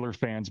of Steeler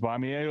fans, but I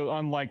mean,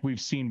 unlike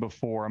we've seen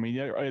before, I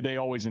mean, they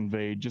always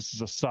invade. Just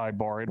as a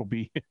sidebar,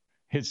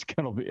 it's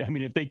going to be, I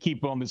mean, if they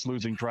keep on this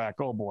losing track,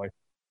 oh boy.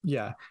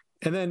 Yeah.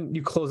 And then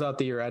you close out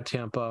the year at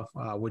Tampa,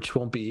 which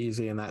won't be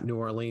easy in that New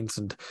Orleans.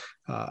 And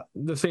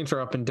the Saints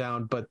are up and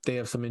down, but they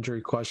have some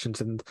injury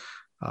questions. And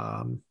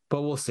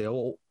but we'll see.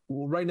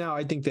 Right now,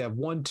 I think they have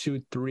 1,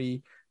 2,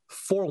 3,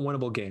 4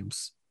 winnable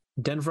games.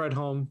 Denver at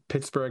home,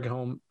 Pittsburgh at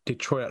home,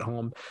 Detroit at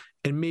home,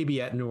 and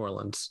maybe at New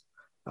Orleans.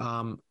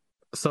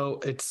 So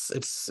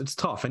it's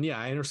tough. And yeah,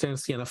 I understand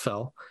it's the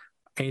NFL.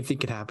 Anything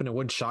can happen. It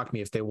wouldn't shock me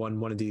if they won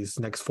one of these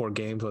next 4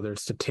 games, whether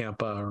it's to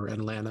Tampa or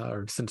Atlanta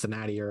or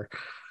Cincinnati or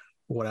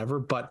whatever.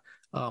 But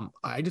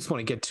I just want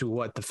to get to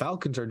what the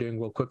Falcons are doing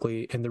real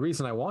quickly. And the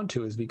reason I want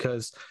to is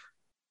because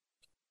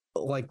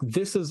like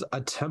this is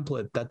a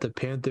template that the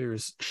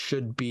Panthers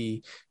should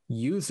be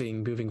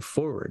using moving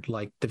forward.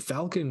 Like the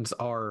Falcons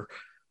are,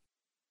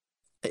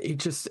 they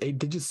just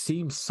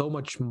seem so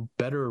much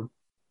better.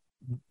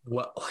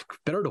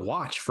 Better to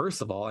watch.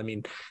 First of all, I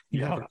mean,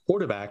 you have a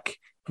quarterback,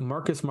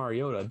 Marcus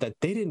Mariota, that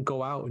they didn't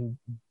go out and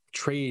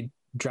trade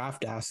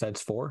draft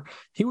assets for.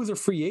 He was a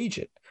free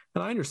agent,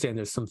 and I understand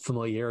there's some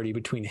familiarity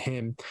between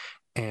him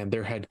and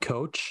their head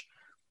coach,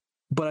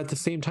 but at the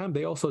same time,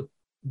 they also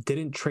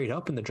didn't trade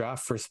up in the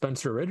draft for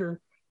Spencer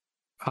Ritter.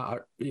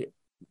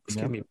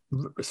 Excuse me,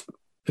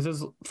 is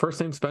his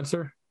first name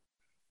Spencer?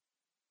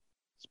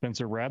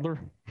 Spencer Radler?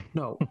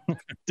 No.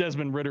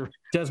 Desmond Ritter.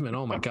 Desmond,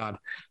 oh my God.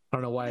 I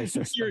don't know why I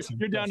said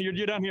you're down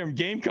here in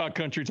Gamecock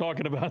country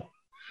talking about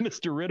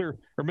Mr. Ritter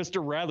or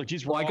Mr. Radler.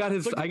 Jeez, well,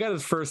 I got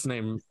his first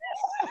name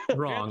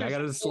wrong. I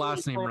got his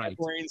last name right.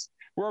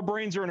 Our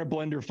brains are in a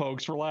blender,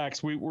 folks.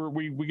 Relax. We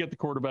get the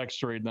quarterback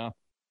straight now.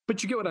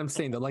 But you get what I'm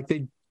saying, though. Like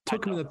they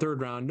took him in the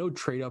 3rd round, no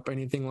trade up,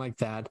 anything like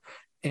that.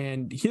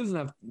 And he's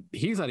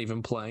not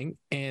even playing.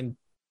 And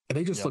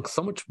they just look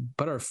so much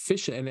better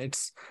efficient. And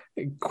it's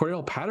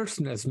Cordell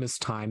Patterson has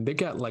missed time. They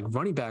got like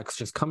running backs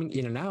just coming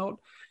in and out.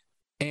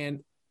 And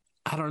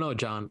I don't know,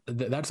 John,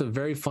 that's a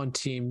very fun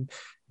team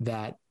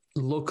that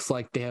looks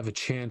like they have a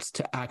chance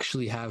to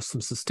actually have some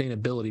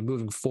sustainability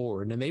moving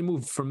forward. And they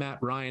moved from Matt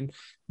Ryan.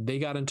 They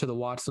got into the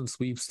Watson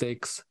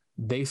sweepstakes.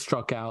 They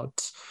struck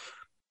out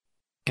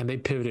and they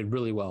pivoted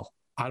really well.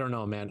 I don't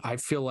know, man. I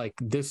feel like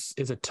this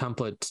is a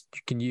template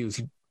you can use,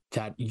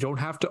 that you don't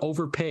have to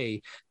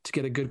overpay to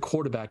get a good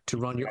quarterback to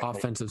run your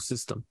offensive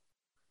system.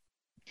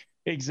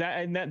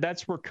 Exactly. And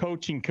that's where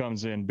coaching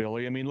comes in,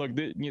 Billy. I mean, look,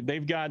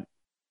 they've got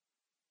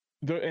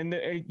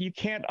you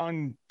can't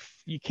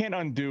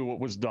undo what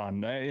was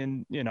done.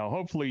 And,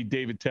 hopefully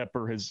David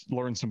Tepper has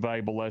learned some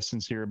valuable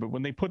lessons here, but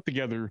when they put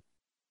together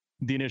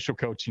the initial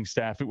coaching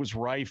staff, it was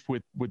rife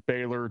with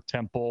Baylor,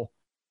 Temple,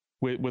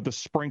 with a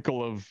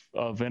sprinkle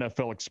of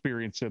NFL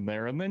experience in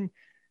there. And then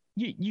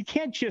you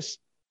can't just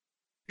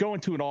go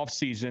into an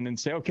offseason and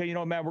say, okay,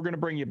 Matt, we're going to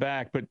bring you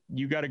back, but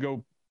you got to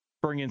go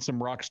bring in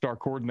some rock star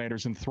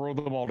coordinators and throw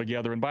them all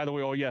together. And by the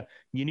way,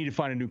 you need to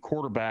find a new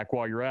quarterback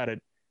while you're at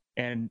it.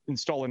 and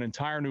install an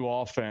entire new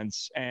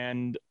offense.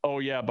 And, oh,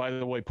 yeah, by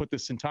the way, put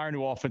this entire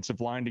new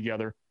offensive line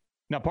together.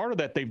 Now, part of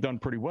that they've done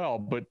pretty well.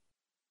 But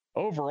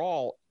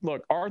overall,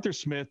 look, Arthur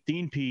Smith,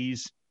 Dean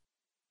Pease,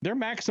 they're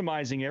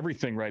maximizing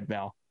everything right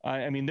now.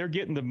 I mean, they're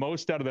getting the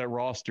most out of that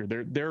roster.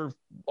 They're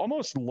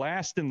almost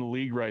last in the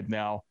league right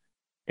now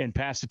in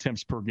pass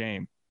attempts per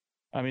game.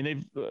 I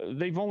mean,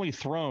 they've only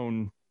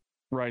thrown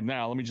right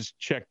now, let me just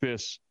check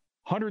this,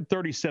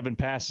 137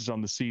 passes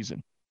on the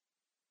season.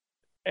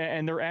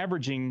 And they're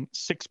averaging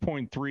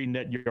 6.3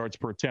 net yards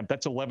per attempt.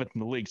 That's 11th in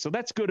the league. So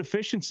that's good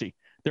efficiency.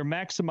 They're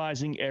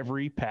maximizing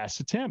every pass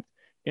attempt.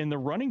 In the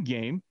running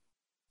game,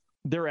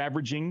 they're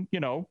averaging,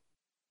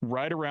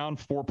 right around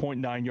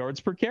 4.9 yards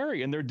per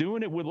carry. And they're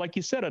doing it with, like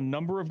you said, a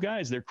number of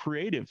guys. They're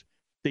creative.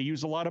 They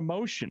use a lot of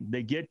motion.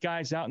 They get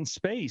guys out in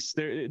space.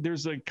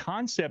 There's a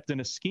concept and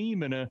a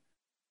scheme and a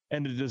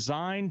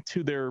design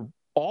to their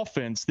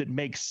offense that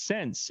makes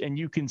sense. And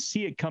you can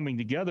see it coming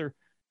together.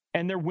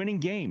 And they're winning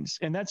games,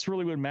 and that's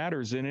really what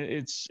matters. And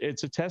it's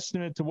a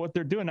testament to what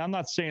they're doing. I'm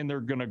not saying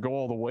they're going to go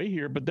all the way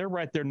here, but they're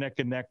right there neck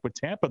and neck with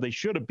Tampa. They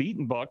should have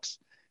beaten Bucs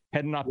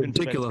had not been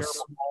for that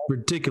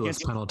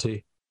ridiculous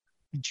penalty.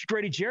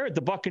 Grady Jarrett,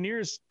 the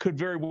Buccaneers could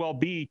very well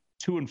be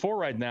 2-4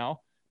 right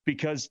now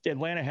because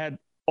Atlanta had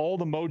all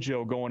the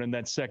mojo going in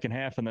that second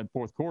half and that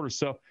fourth quarter.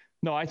 So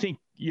no, I think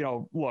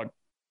look,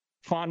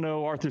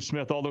 Fontenot, Arthur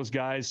Smith, all those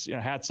guys,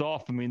 hats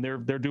off. I mean, they're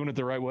doing it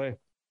the right way.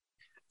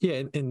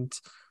 Yeah, and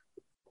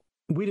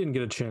we didn't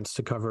get a chance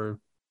to cover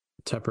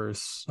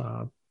Tepper's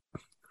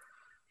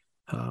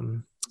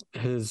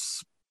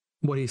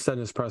what he said in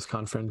his press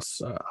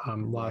conference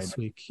last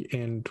week,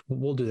 and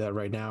we'll do that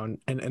right now.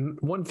 And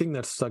one thing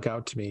that stuck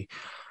out to me,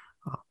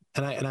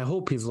 and I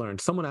hope he's learned.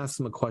 Someone asked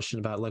him a question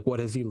about like what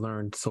has he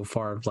learned so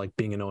far of like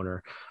being an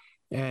owner,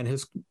 and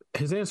his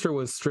answer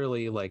was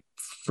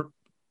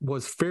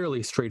was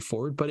fairly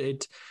straightforward, but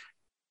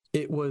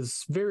it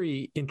was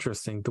very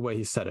interesting the way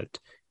he said it.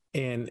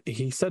 And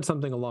he said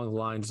something along the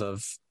lines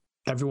of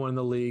everyone in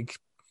the league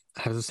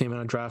has the same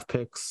amount of draft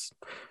picks.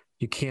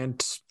 You can't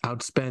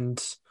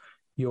outspend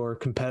your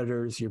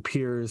competitors, your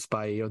peers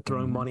by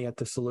throwing money at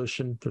the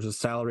solution. There's a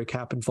salary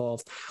cap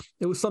involved.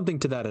 It was something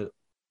to that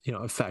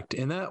effect.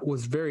 And that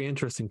was very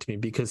interesting to me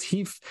because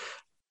he,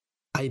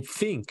 I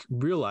think,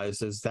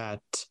 realizes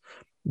that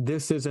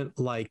this isn't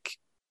like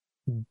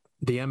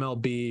the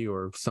MLB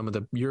or some of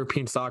the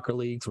European soccer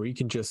leagues where you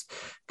can just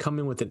come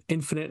in with an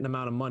infinite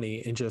amount of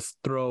money and just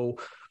throw,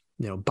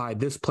 buy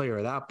this player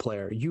or that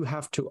player. You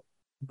have to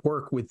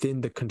work within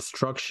the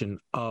construction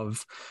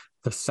of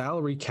the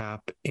salary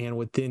cap and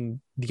within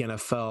the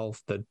NFL,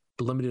 the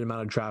limited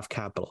amount of draft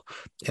capital.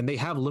 And they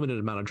have limited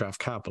amount of draft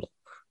capital.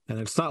 And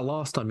it's not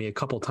lost on me. A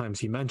couple of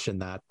times he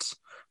mentioned that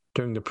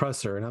during the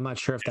presser. And I'm not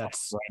sure if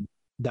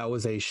that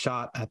was a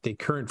shot at the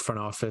current front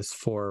office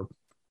for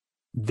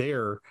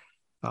their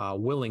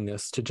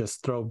willingness to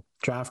just throw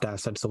draft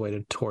assets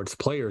away towards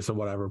players or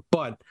whatever.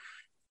 But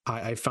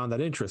I found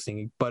that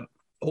interesting. But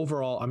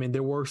overall, I mean,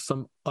 there were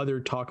some other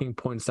talking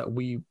points that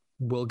we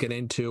will get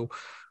into.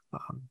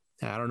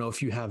 I don't know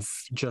if you have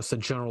just a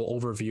general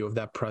overview of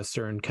that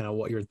presser and kind of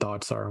what your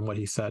thoughts are on what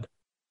he said.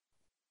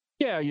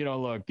 Yeah,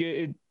 look,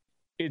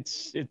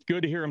 it's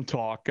good to hear him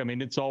talk. I mean,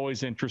 it's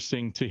always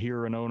interesting to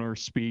hear an owner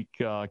speak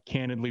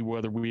candidly,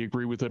 whether we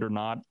agree with it or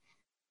not.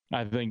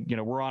 I think,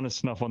 we're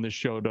honest enough on this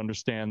show to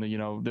understand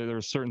that, there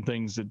are certain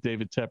things that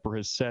David Tepper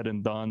has said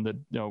and done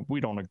that, we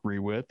don't agree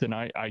with. And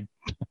I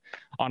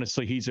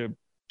honestly, he's a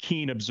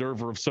keen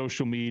observer of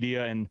social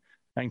media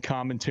and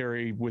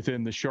commentary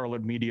within the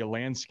Charlotte media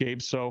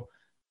landscape. So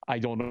I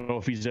don't know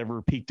if he's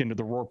ever peeked into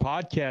the Roar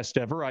podcast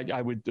ever.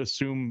 I would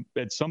assume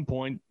at some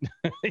point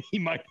he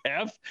might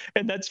have,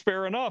 and that's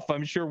fair enough.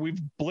 I'm sure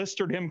we've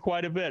blistered him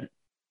quite a bit.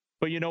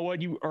 But you know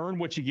what? You earn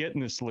what you get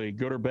in this league,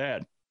 good or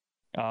bad.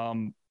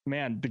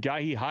 Man, the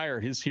guy he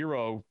hired, his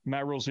hero,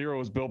 Matt Rule's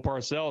hero, is Bill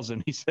Parcells,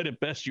 and he said it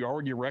best, you are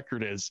what your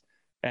record is.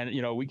 And,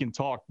 we can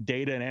talk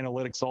data and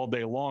analytics all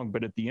day long,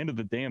 but at the end of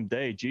the damn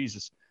day,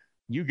 Jesus,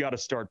 you got to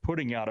start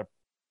putting out a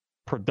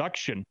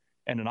production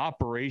and an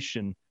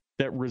operation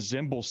that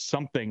resembles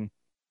something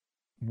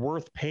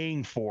worth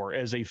paying for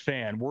as a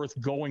fan, worth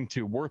going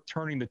to, worth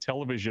turning the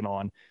television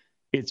on.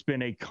 It's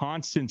been a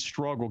constant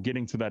struggle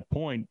getting to that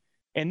point.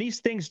 And these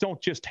things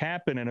don't just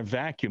happen in a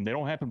vacuum. They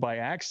don't happen by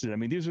accident. I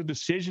mean, these are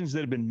decisions that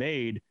have been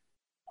made,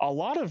 a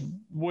lot of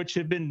which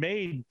have been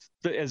made,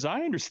 as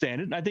I understand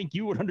it, and I think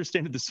you would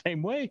understand it the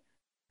same way,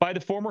 by the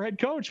former head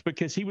coach,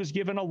 because he was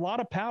given a lot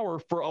of power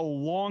for a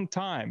long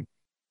time.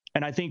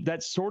 And I think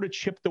that sort of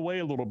chipped away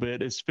a little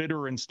bit as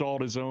Fitterer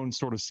installed his own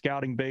sort of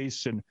scouting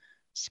base and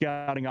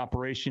scouting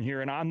operation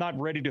here. And I'm not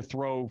ready to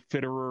throw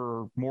Fitterer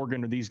or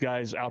Morgan or these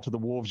guys out to the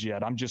wolves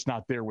yet. I'm just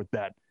not there with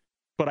that.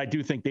 But I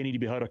do think they need to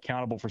be held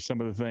accountable for some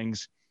of the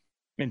things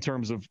in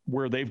terms of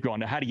where they've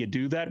gone. Now, how do you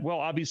do that? Well,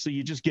 obviously,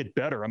 you just get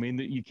better. I mean,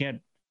 you can't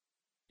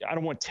 – I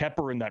don't want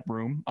Tepper in that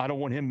room. I don't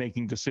want him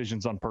making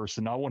decisions on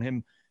personnel. I want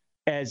him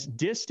as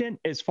distant,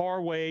 as far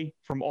away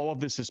from all of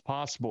this as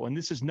possible. And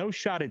this is no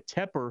shot at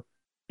Tepper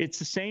It's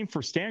the same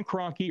for Stan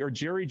Kroenke or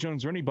Jerry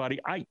Jones or anybody.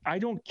 I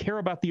don't care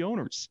about the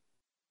owners.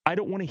 I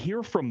don't want to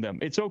hear from them.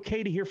 It's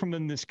okay to hear from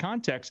them in this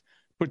context,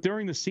 but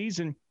during the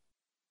season,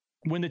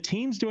 when the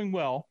team's doing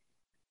well,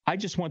 I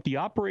just want the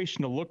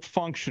operation to look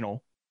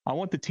functional. I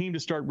want the team to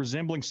start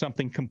resembling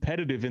something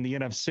competitive in the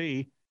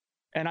NFC,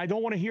 and I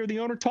don't want to hear the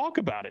owner talk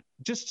about it.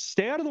 Just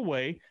stay out of the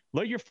way.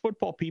 Let your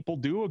football people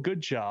do a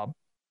good job,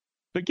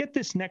 but get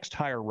this next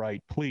hire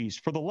right, please,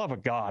 for the love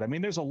of God. I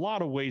mean, there's a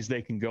lot of ways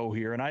they can go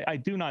here, and I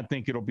do not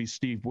think it'll be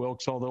Steve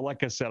Wilks, although,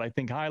 like I said, I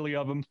think highly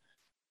of him.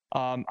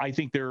 I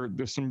think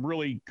there's some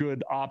really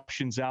good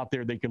options out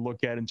there they could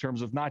look at in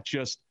terms of not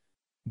just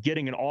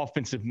getting an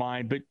offensive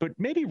mind, but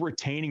maybe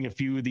retaining a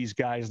few of these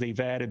guys they've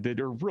added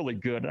that are really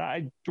good.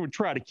 I would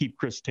try to keep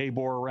Chris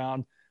Tabor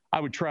around.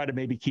 I would try to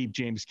maybe keep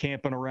James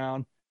Campen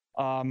around.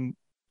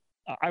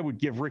 I would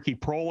give Ricky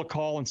Prohl a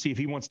call and see if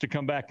he wants to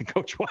come back and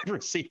coach wide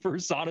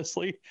receivers,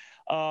 honestly.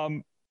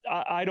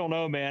 I don't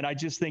know, man. I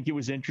just think it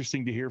was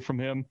interesting to hear from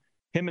him.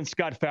 Him and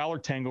Scott Fowler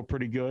tangled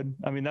pretty good.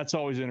 I mean, that's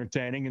always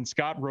entertaining. And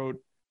Scott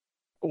wrote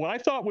what I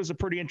thought was a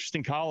pretty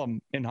interesting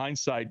column in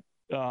hindsight.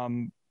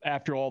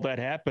 After all that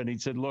happened, he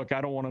said, look, I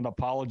don't want an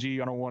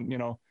apology. I don't want,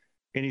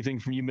 anything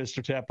from you,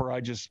 Mr. Tepper.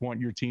 I just want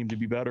your team to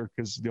be better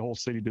because the whole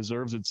city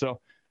deserves it. So,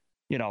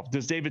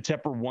 does David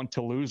Tepper want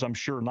to lose? I'm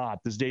sure not.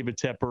 Does David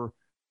Tepper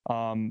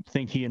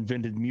think he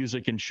invented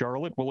music in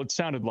Charlotte? Well, it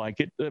sounded like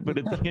it, but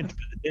at the end of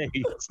the day,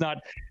 it's not,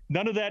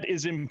 none of that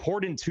is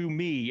important to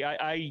me.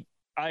 I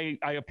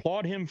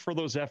applaud him for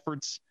those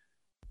efforts.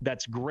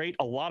 That's great.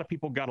 A lot of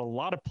people got a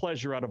lot of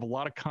pleasure out of a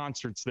lot of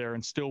concerts there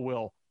and still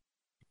will.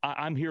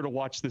 I'm here to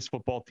watch this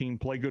football team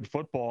play good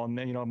football. And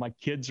then, my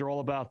kids are all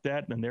about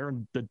that. And they're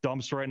in the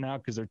dumps right now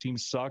because their team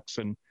sucks.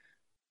 And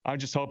I'm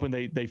just hoping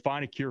they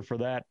find a cure for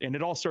that. And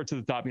it all starts at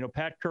the top.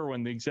 Pat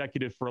Kerwin, the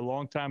executive for a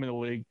long time in the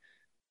league,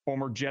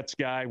 former Jets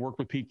guy, worked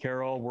with Pete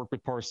Carroll, worked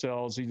with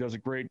Parcells. He does a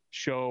great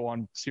show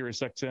on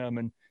Sirius XM.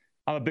 And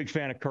I'm a big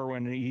fan of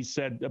Kerwin. And he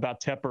said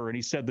about Tepper, and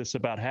he said this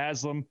about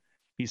Haslam.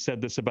 He said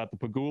this about the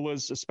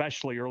Pagulas,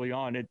 especially early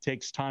on. It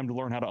takes time to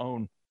learn how to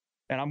own.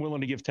 And I'm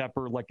willing to give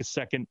Tepper like a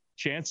second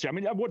chance. I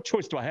mean, what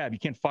choice do I have? You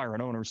can't fire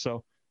an owner.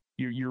 So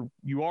you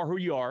are who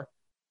you are.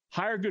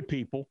 Hire good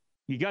people.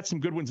 You got some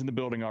good ones in the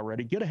building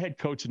already. Get a head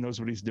coach that knows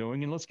what he's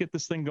doing, and let's get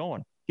this thing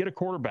going. Get a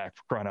quarterback,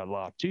 for crying out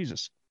loud.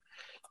 Jesus.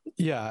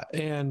 Yeah.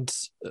 And,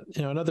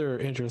 another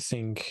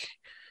interesting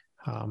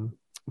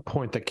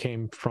point that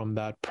came from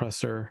that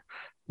presser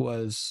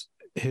was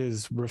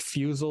his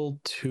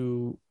refusal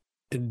to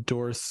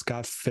endorse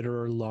Scott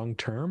Fitterer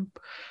long-term.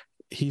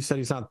 He said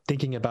he's not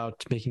thinking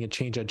about making a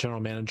change at general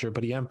manager,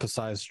 but he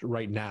emphasized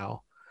right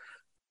now.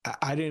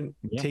 I didn't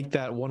take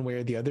that one way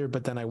or the other,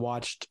 but then I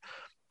watched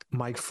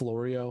Mike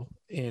Florio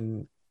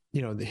in,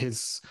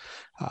 his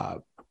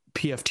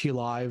PFT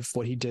Live,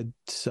 what he did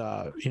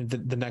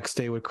the next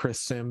day with Chris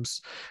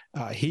Sims.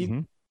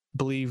 He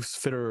believes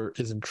Fitterer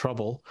is in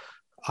trouble,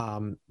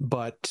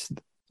 but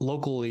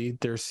locally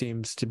there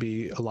seems to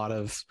be a lot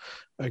of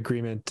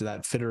agreement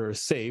that Fitterer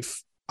is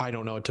safe. I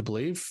don't know what to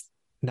believe.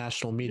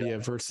 National media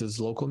versus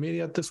local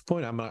media at this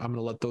point. I'm going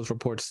to let those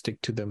reports stick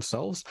to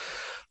themselves.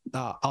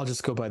 I'll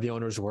just go by the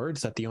owner's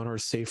words that the owner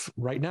is safe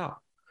right now.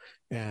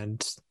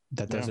 And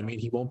that doesn't mean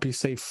he won't be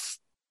safe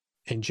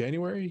in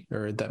January,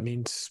 or that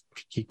means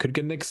he could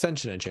get an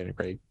extension in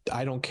January.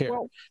 I don't care.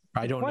 Well,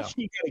 I don't know.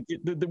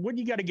 What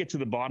you got to get to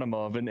the bottom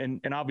of,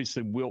 and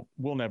obviously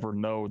we'll never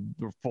know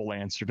the full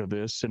answer to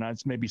this. And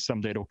it's maybe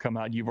someday it'll come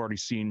out. You've already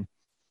seen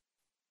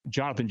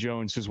Jonathan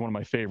Jones, who's one of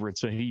my favorites.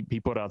 So he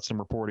put out some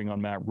reporting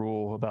on Matt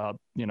Rule about,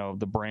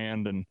 the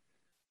brand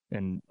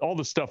and all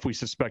the stuff we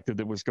suspected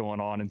that was going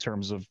on in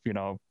terms of,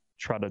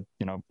 try to,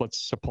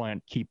 let's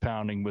supplant keep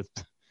pounding with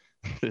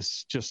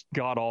this just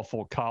god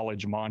awful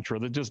college mantra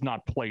that does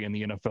not play in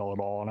the NFL at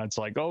all. And it's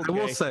like, okay, I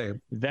will say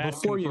that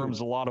confirms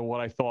a lot of what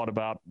I thought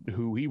about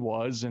who he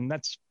was. And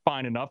that's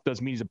fine enough.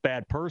 Doesn't mean he's a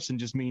bad person,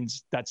 just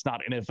means that's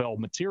not NFL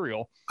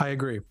material. I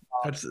agree.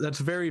 That's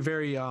very,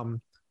 very,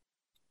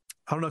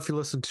 I don't know if you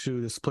listen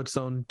to the Split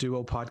Zone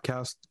Duo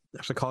podcast.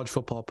 It's a college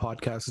football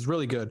podcast. It's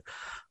really good.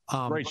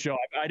 Great show.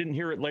 I didn't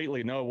hear it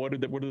lately. No, what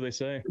do they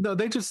say? No,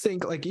 they just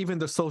think like even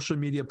the social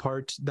media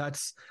part,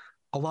 that's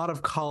a lot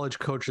of college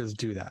coaches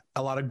do that.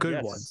 A lot of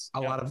good ones. A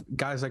lot of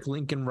guys like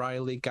Lincoln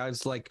Riley,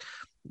 guys like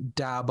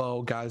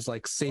Dabo, guys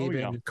like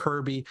Saban,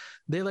 Kirby.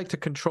 They like to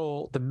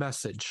control the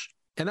message.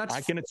 And that's I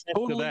can attest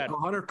totally to that.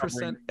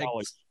 100%.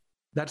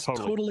 That's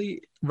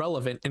totally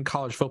relevant in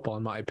college football,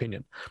 in my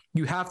opinion.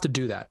 You have to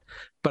do that.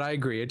 But I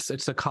agree.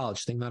 It's a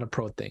college thing, not a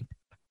pro thing.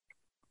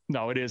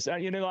 No, it is.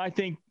 I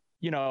think,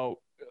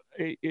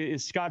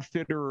 is Scott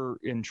Fitterer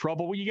in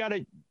trouble? Well, you got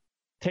to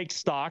take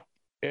stock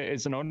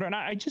as an owner. And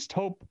I just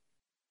hope,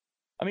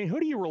 who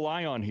do you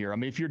rely on here?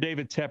 If you're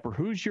David Tepper,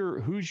 who's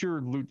your,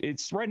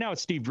 it's right now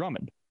it's Steve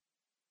Drummond.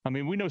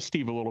 We know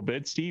Steve a little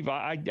bit. Steve,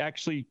 I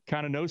actually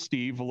kind of know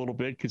Steve a little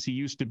bit because he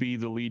used to be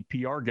the lead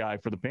PR guy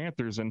for the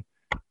Panthers. And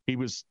he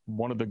was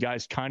one of the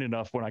guys kind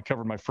enough when I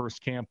covered my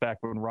first camp back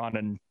when Ron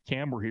and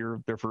Cam were here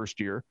their first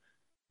year.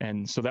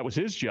 And so that was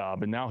his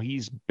job. And now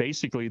he's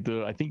basically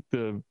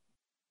the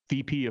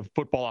VP of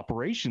football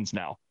operations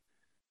now.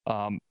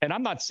 And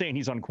I'm not saying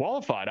he's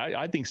unqualified.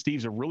 I think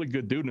Steve's a really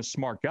good dude and a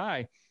smart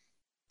guy.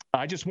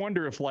 I just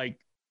wonder if, like,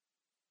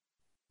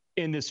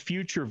 in this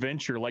future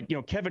venture, like,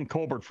 Kevin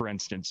Colbert, for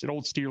instance, an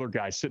old Steeler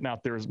guy sitting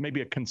out there as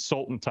maybe a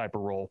consultant type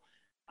of role.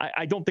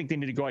 I don't think they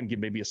need to go out and get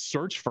maybe a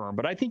search firm,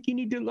 but I think you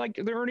need to, like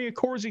the Ernie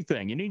Accorsi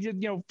thing, you need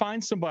to,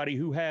 find somebody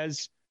who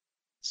has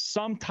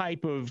some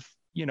type of,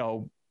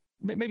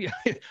 maybe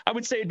I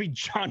would say it'd be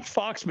John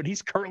Fox, but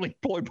he's currently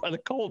employed by the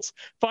Colts.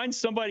 Find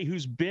somebody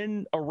who's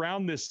been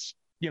around this,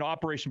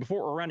 operation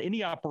before, or around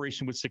any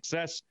operation with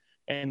success,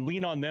 and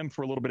lean on them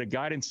for a little bit of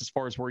guidance as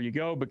far as where you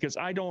go. Because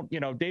I don't,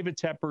 David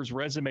Tepper's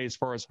resume as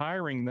far as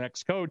hiring the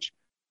next coach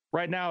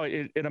right now,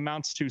 it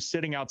amounts to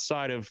sitting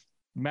outside of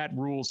Matt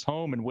Rule's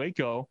home in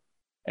Waco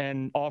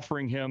and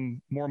offering him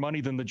more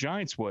money than the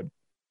Giants would.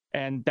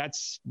 And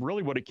that's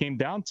really what it came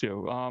down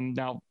to.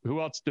 Now,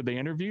 who else did they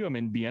interview? I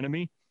mean,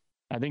 Bieniemy.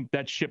 I think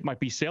that ship might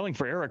be sailing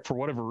for Eric for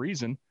whatever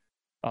reason.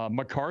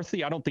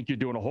 McCarthy, I don't think you're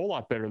doing a whole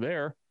lot better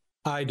there.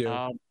 I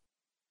do.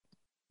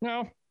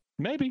 No,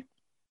 maybe.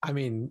 I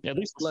mean, at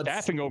least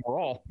staffing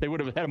overall, they would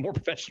have had a more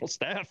professional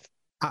staff.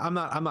 I'm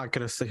not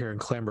going to sit here and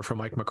clamor for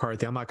Mike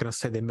McCarthy. I'm not going to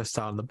say they missed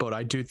out on the boat.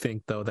 I do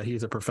think, though, that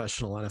he's a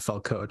professional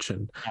NFL coach,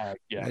 and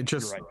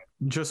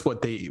just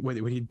what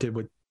he did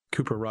with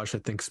Cooper Rush, I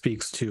think,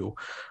 speaks to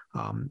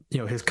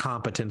his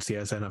competency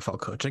as an NFL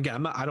coach.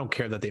 Again, I don't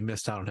care that they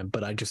missed out on him,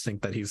 but I just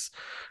think that he's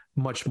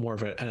much more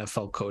of an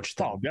NFL coach.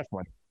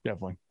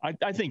 Definitely.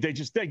 I think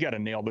they got to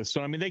nail this.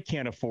 So I mean, they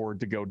can't afford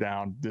to go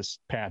down this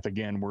path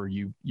again where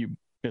you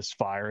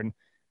misfire. And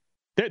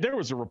there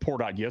was a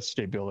report out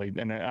yesterday, Billy,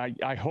 and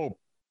I hope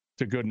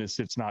to goodness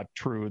it's not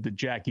true, that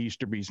Jack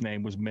Easterby's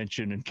name was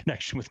mentioned in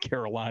connection with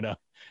Carolina.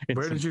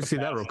 Where did you see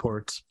that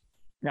report?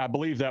 I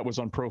believe that was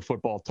on Pro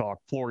Football Talk.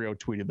 Florio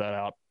tweeted that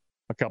out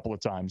a couple of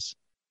times.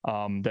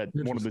 That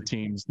one of the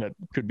teams that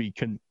could be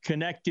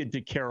connected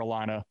to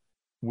Carolina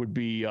would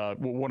be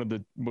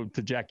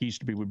to Jack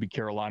Easterby would be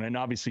Carolina. And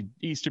obviously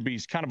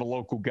Easterby's kind of a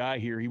local guy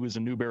here. He was a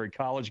Newberry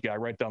College guy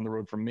right down the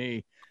road from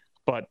me.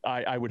 But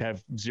I would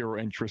have zero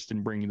interest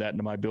in bringing that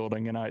into my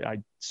building. And I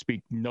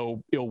speak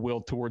no ill will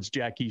towards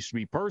Jack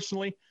Easterby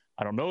personally.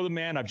 I don't know the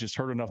man. I've just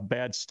heard enough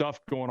bad stuff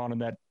going on in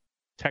that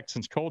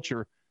Texans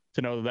culture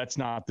to know that that's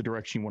not the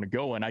direction you want to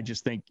go. And I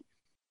just think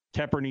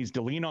Tepper needs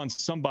to lean on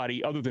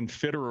somebody other than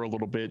Fitterer a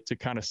little bit to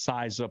kind of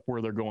size up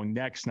where they're going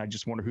next. And I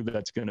just wonder who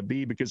that's going to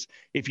be, because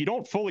if you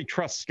don't fully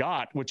trust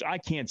Scott, which I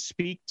can't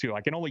speak to,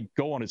 I can only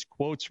go on his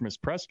quotes from his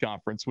press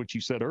conference, which you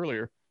said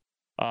earlier.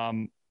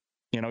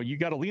 You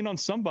got to lean on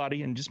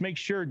somebody and just make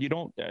sure you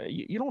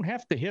don't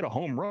have to hit a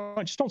home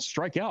run. Just don't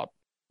strike out.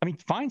 I mean,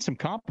 find some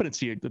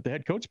competency at the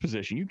head coach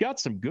position. You've got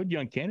some good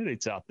young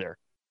candidates out there,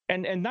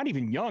 and not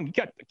even young. You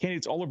got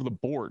candidates all over the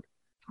board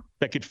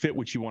that could fit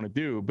what you want to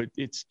do. But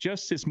it's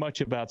just as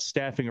much about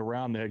staffing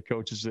around the head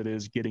coach as it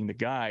is getting the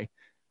guy.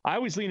 I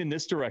always lean in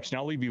this direction.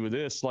 I'll leave you with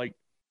this. Like,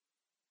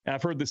 and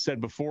I've heard this said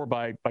before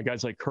by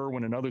guys like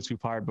Kerwin and others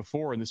who've hired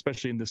before, and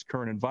especially in this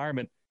current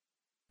environment.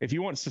 If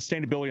you want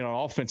sustainability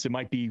on offense, it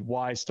might be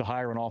wise to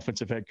hire an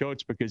offensive head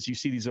coach, because you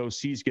see these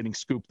OCs getting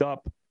scooped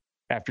up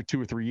after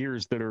 2 or 3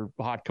 years that are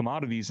hot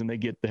commodities, and they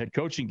get the head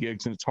coaching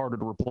gigs, and it's harder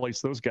to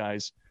replace those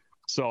guys.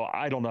 So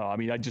I don't know. I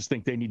mean, I just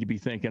think they need to be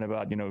thinking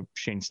about,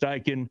 Shane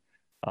Steichen,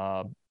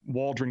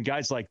 Waldron,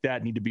 guys like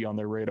that need to be on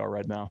their radar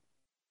right now.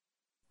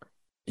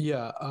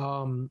 Yeah.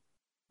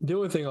 The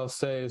only thing I'll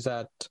say is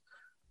that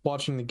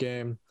watching the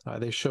game,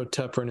 they showed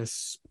Tepper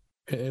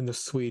in the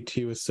suite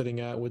he was sitting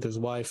at with his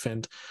wife,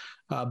 and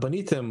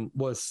beneath him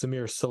was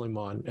Samir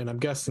Suleiman, and I'm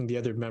guessing the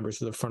other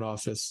members of the front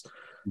office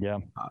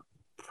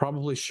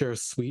probably share a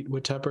suite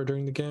with Tepper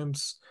during the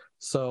games.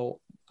 So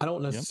I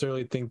don't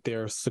necessarily think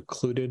they're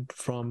secluded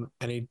from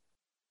any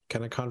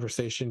kind of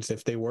conversations.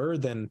 If they were,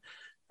 then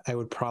I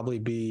would probably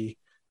be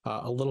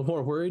a little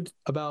more worried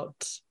about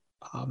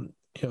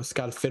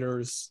Scott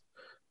Fitterer's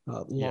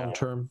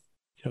long-term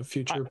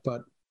future.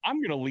 But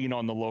I'm going to lean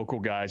on the local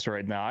guys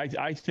right now.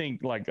 I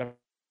think, like, I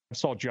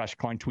saw Josh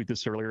Klein tweet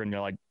this earlier, and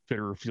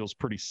Fitterer feels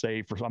pretty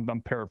safe.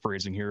 I'm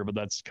paraphrasing here, but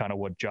that's kind of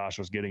what Josh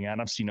was getting at.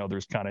 And I've seen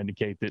others kind of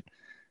indicate that,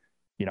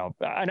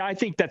 and I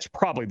think that's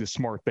probably the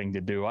smart thing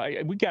to do.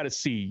 We got to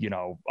see,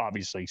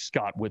 obviously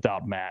Scott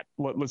without Matt.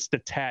 Let's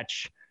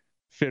detach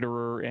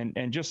Fitterer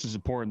and just as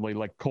importantly,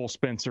 like Cole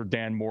Spencer,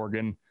 Dan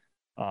Morgan,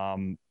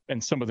 and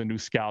some of the new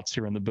scouts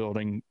here in the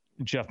building,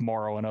 Jeff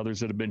Morrow and others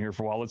that have been here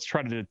for a while. Let's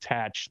try to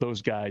detach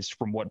those guys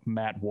from what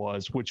Matt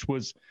was, which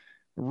was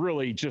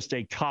really just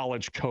a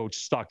college coach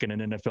stuck in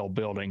an NFL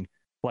building,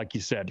 like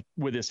you said,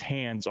 with his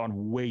hands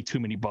on way too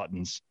many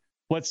buttons.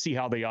 Let's see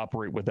how they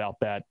operate without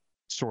that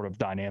sort of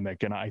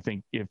dynamic. And I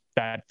think if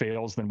that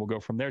fails, then we'll go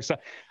from there. So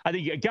I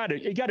think you got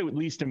to at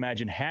least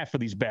imagine half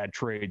of these bad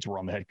trades were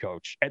on the head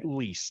coach, at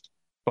least.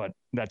 But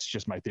that's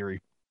just my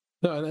theory.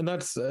 No, and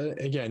that's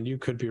again, you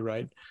could be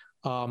right.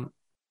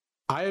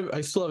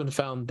 I still haven't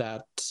found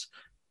that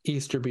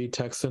Easterby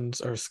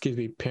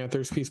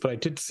Panthers piece, but I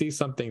did see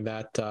something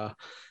that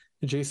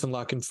Jason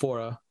La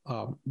Canfora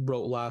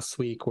wrote last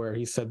week, where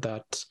he said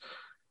that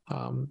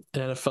An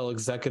NFL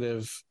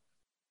executive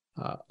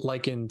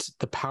likened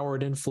the power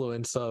and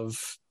influence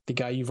of the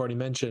guy you've already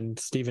mentioned,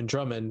 Stephen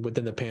Drummond,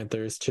 within the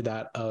Panthers to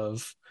that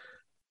of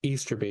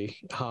Easterby.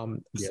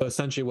 So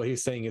essentially what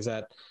he's saying is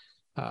that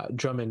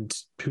Drummond,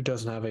 who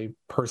doesn't have a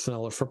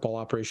personnel or football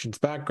operations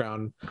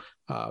background,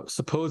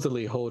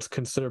 supposedly holds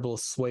considerable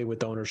sway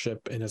with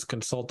ownership and is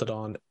consulted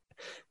on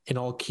in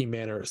all key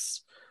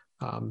manners.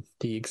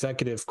 The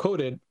executive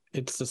quoted,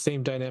 "It's the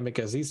same dynamic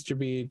as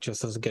Easterby,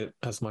 just doesn't get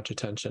as much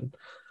attention."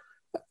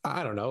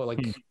 I don't know.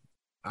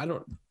 I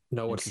don't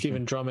know what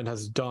Stephen Drummond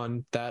has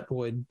done that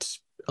would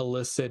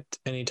elicit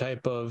any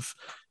type of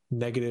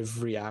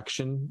negative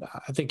reaction.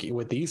 I think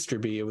with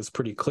Easterby, it was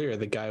pretty clear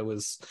the guy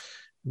was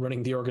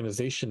running the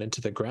organization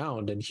into the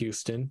ground in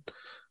Houston.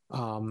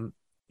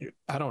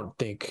 I don't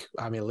think,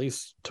 at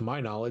least to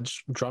my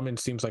knowledge, Drummond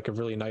seems like a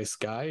really nice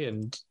guy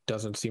and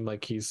doesn't seem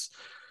like he's,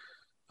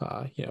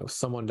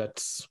 someone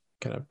that's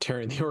kind of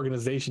tearing the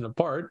organization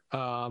apart.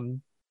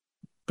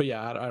 But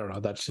yeah, I don't know.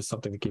 That's just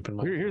something to keep in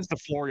mind. Here's the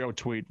Florio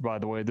tweet, by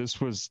the way. This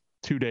was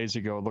 2 days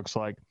ago, it looks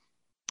like.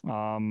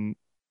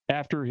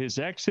 After his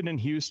exit in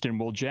Houston,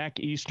 will Jack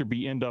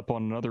Easterby end up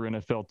on another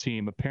NFL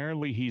team?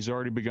 Apparently, he's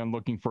already begun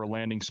looking for a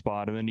landing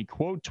spot. And then he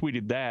quote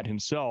tweeted that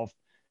himself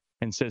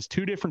and says,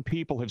 2 different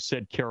people have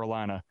said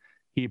Carolina.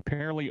 He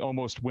apparently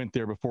almost went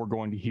there before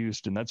going to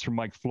Houston. That's from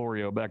Mike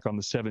Florio back on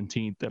the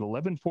 17th at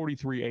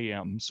 11:43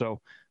 a.m. So,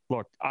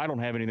 look, I don't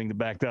have anything to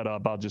back that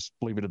up. I'll just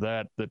leave it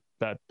at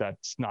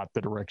that's not the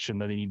direction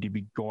that they need to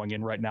be going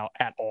in right now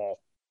at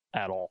all.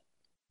 At all.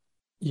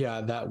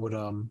 Yeah, that would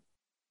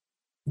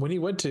when he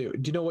went to,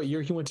 do you know what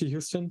year he went to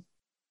Houston?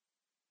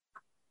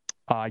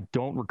 I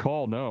don't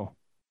recall, no.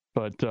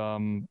 But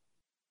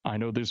I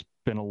know there's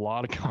been a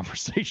lot of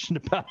conversation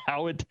about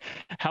how it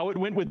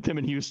went with him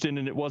in Houston,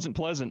 and it wasn't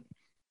pleasant.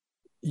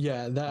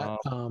 Yeah, that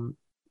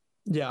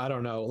I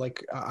don't know.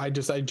 Like I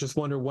just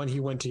wonder when he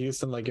went to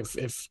Houston, like if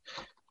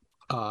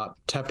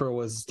Tepper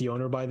was the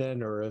owner by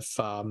then, or if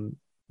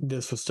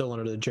this was still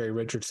under the Jerry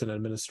Richardson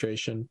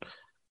administration.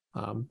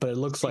 But it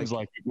looks it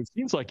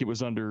seems like it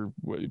was under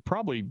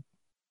probably.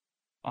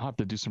 I'll have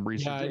to do some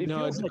research. Yeah,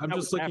 no, I'm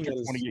just looking at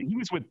he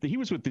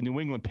was with the New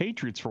England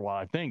Patriots for a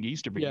while, I think.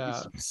 Easterby.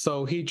 Yeah,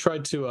 so he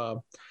tried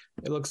to.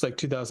 It looks like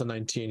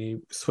 2019 he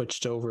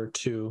switched over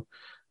to.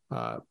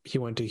 He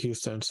went to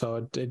Houston, so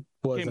it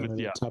was under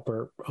the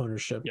Tepper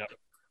ownership. Yeah.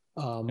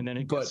 And then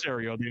in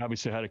Casario, they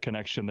obviously had a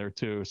connection there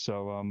too.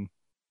 So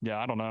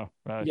I don't know.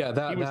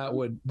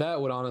 That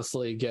would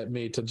honestly get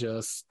me to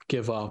just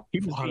give up.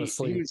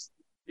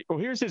 Well,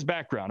 here's his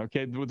background,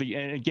 okay, with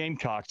the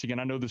Gamecocks. Again,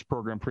 I know this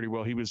program pretty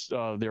well. He was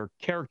their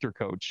character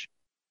coach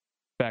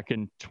back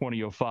in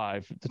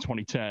 2005 to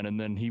 2010, and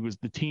then he was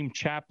the team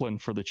chaplain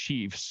for the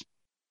Chiefs.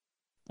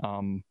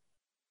 And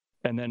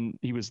then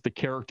he was the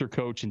character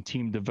coach and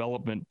team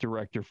development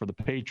director for the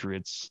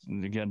Patriots.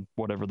 And again,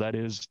 whatever that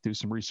is, do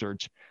some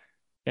research.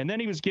 And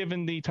then he was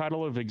given the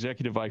title of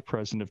Executive Vice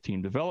President of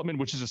Team Development,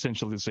 which is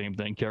essentially the same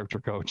thing, character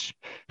coach.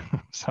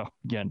 So,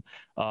 again,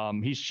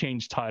 he's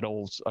changed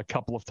titles a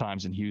couple of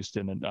times in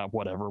Houston and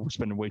whatever. We're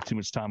spending way too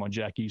much time on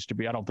Jack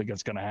Easterby. I don't think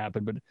that's going to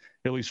happen, but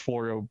at least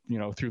Florio,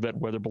 threw that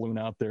weather balloon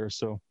out there.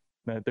 So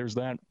there's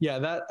that. Yeah,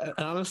 that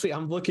honestly,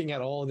 I'm looking at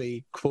all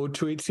the quote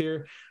tweets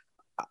here.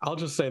 I'll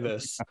just say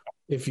this.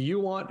 If you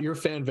want your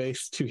fan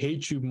base to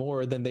hate you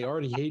more than they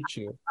already hate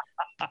you,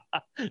 I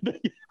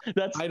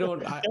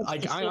don't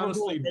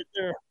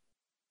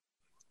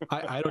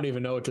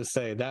even know what to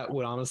say. That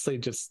would honestly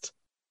just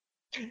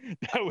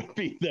that would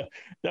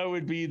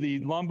be the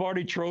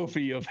Lombardi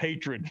Trophy of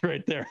hatred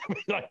right there.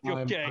 Like,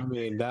 okay,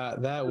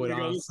 that would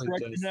honestly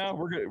just, now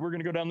we're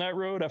gonna go down that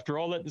road after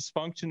all that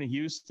dysfunction in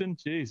Houston.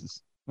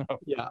 Jesus. No.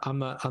 Yeah, I'm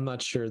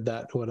not sure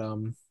that would I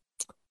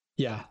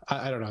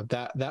don't know,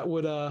 that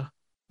would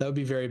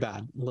be very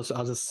bad.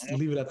 I'll just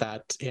leave it at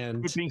that.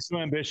 And being so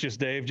ambitious,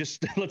 Dave,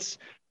 just let's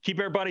keep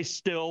everybody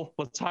still.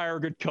 Let's hire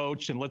a good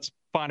coach and let's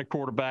find a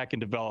quarterback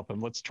and develop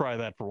him. Let's try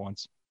that for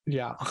once.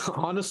 Yeah.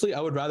 Honestly, I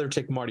would rather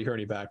take Marty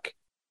Hurney back.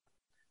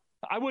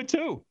 I would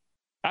too.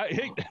 At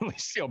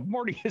least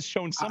Marty has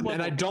shown some.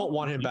 And I don't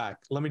want him back.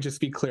 Let me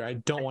just be clear. I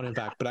don't want him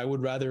back, but I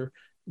would rather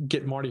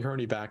get Marty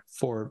Hurney back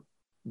for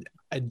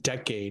a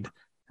decade.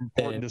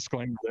 Important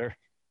disclaimer there.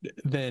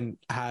 Than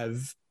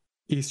have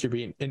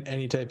Easterby in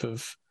any type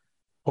of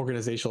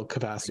organizational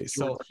capacity.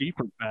 So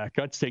Seifert back.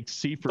 I'd take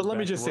Seifert. But let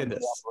me just say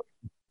this.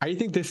 I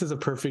think this is a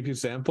perfect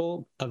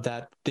example of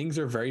that things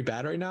are very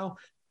bad right now.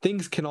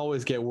 Things can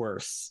always get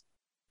worse.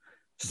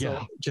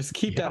 So just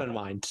keep that in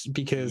mind,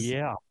 because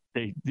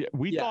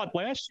we thought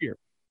last year.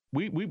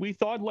 We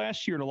thought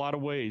last year in a lot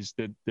of ways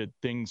that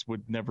things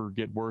would never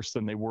get worse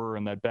than they were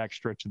in that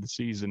backstretch of the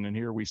season. And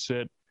here we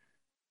sit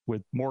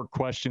with more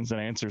questions than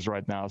answers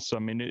right now. So, I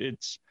mean,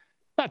 it's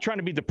not trying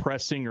to be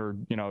depressing or,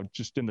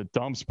 just in the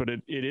dumps, but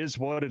it is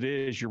what it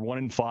is. You're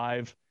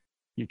 1-5.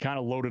 You kind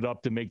of loaded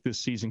up to make this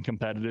season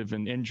competitive,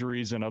 and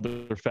injuries and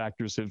other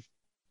factors have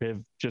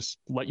just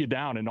let you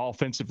down. And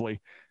offensively,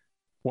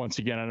 once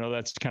again, I know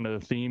that's kind of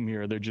the theme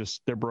here.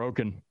 They're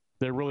broken.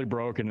 They're really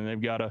broken, and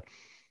they've got to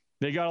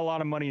They got a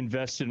lot of money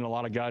invested in a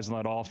lot of guys in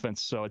that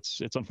offense, so it's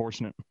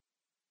unfortunate.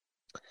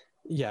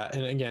 Yeah,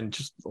 and again,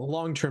 just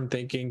long-term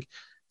thinking.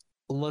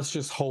 Let's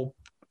just hope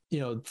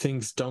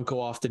things don't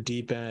go off the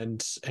deep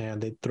end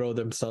and they throw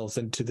themselves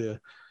into the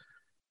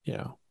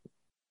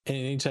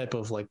any type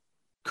of like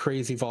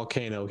crazy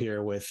volcano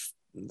here with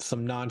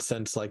some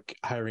nonsense like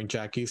hiring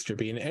Jack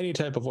Easterby in any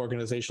type of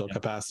organizational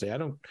capacity.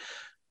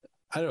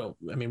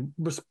 I mean,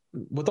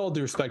 with all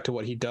due respect to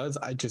what he does,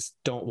 I just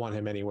don't want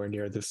him anywhere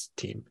near this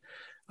team.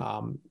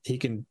 He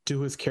can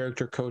do his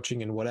character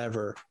coaching and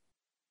whatever,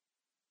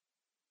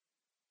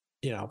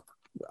 he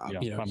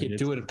can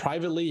do it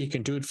privately. He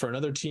can do it for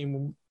another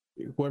team,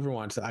 whoever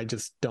wants. I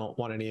just don't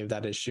want any of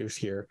that issues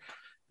here.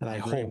 And I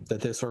hope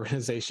that this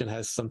organization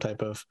has some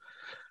type of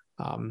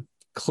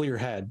clear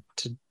head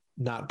to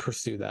not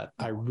pursue that.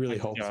 I really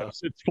hope so.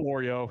 It's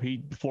Florio.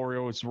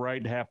 Florio is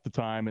right half the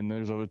time, and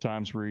there's other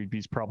times where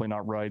he's probably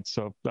not right.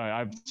 So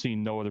I've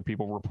seen no other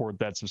people report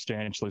that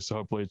substantially. So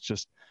hopefully it's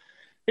just,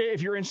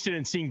 if you're interested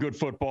in seeing good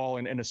football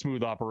and a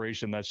smooth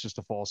operation, that's just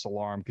a false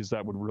alarm, because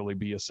that would really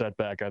be a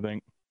setback, I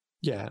think.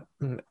 Yeah.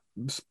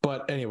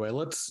 But anyway,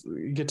 let's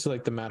get to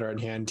like the matter at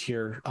hand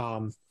here.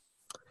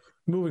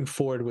 Moving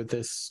forward with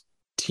this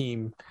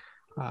team,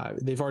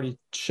 they've already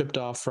shipped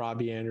off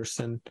Robbie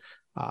Anderson,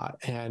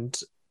 and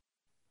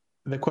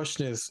the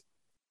question is,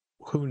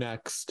 who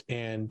next,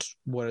 and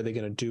what are they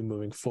going to do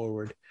moving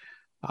forward?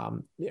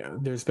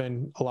 There's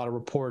been a lot of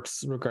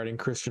reports regarding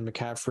Christian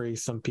McCaffrey.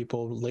 Some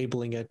people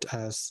labeling it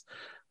as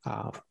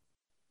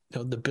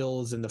the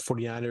Bills and the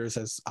 49ers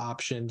as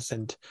options,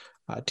 and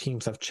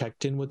teams have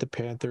checked in with the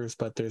Panthers,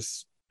 but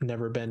there's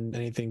never been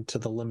anything to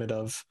the limit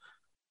of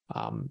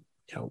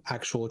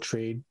actual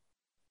trade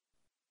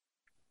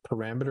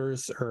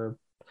parameters or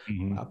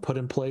put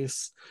in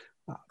place.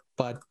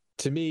 But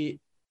to me,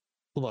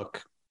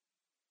 look,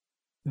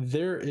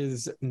 there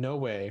is no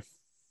way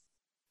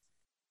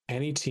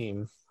any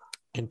team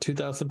in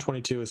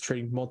 2022 is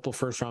trading multiple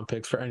first-round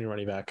picks for any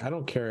running back. I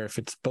don't care if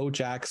it's Bo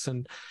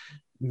Jackson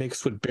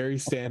mixed with Barry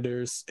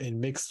Sanders and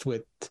mixed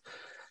with,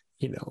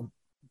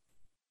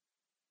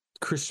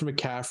 Christian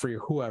McCaffrey or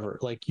whoever.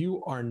 Like,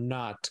 you are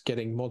not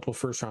getting multiple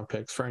first-round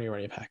picks for any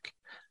running back,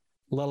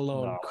 let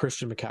alone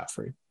Christian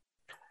McCaffrey.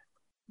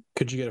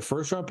 Could you get a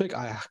first-round pick?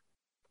 I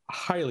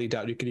highly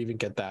doubt you could even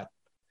get that.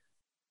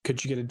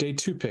 Could you get a day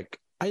 2 pick?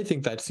 I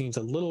think that seems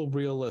a little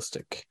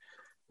realistic.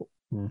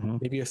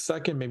 Maybe a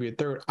second, maybe a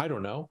third. I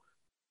don't know.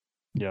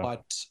 Yeah.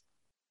 But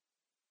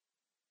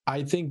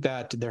I think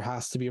that there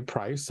has to be a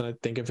price. And I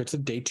think if it's a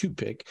day 2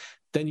 pick,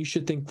 then you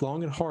should think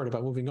long and hard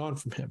about moving on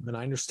from him. And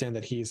I understand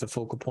that he's the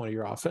focal point of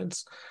your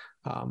offense.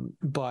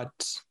 But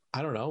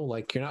I don't know,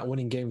 like, you're not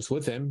winning games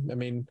with him. I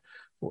mean,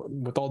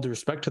 with all due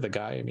respect to the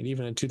guy, I mean,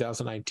 even in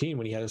 2019,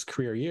 when he had his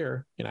career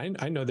year,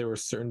 I know there were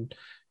certain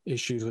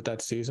issues with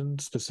that season,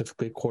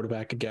 specifically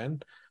quarterback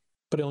again,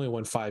 but he only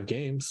won 5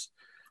 games.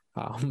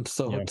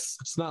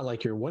 It's not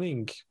like you're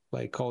winning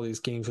like all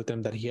these games with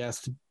him that he has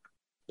to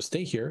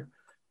stay here.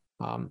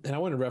 And I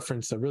want to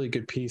reference a really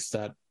good piece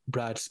that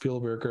Brad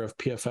Spielberger of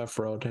PFF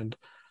wrote, and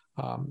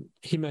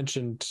he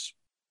mentioned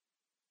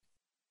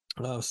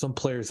some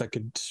players that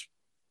could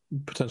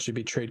potentially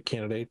be trade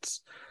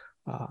candidates.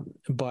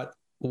 But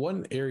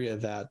one area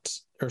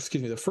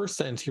the first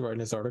sentence he wrote in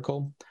his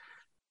article,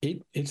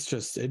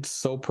 it's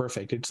so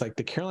perfect. It's like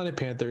the Carolina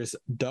Panthers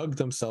dug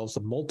themselves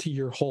a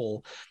multi-year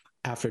hole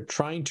after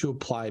trying to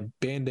apply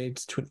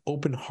Band-Aids to an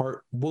open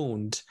heart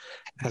wound,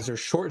 as their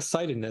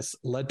short-sightedness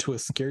led to a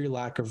scary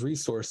lack of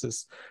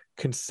resources,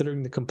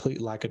 considering the complete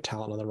lack of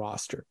talent on the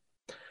roster.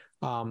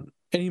 And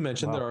he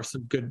mentioned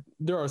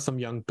there are some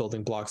young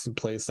building blocks in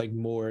place, like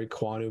Moore,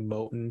 Kwanu,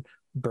 Moton,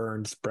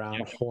 Burns,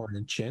 Brown, Horn,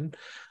 and Chin.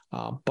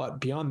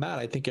 But beyond that,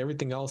 I think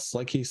everything else,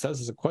 like he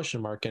says, is a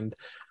question mark. And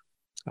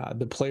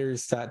the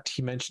players that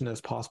he mentioned as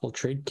possible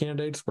trade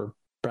candidates were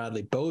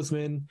Bradley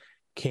Bozeman,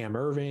 Cam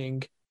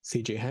Irving,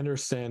 CJ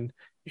Henderson,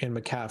 and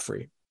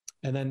McCaffrey.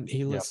 And then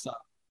he lists up,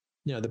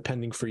 the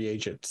pending free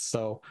agents.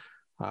 So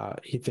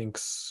he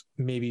thinks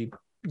maybe,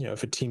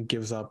 if a team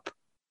gives up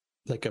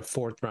like a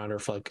 4th rounder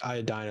for like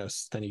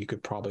Iodinos, then you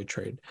could probably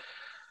trade.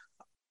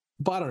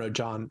 But I don't know,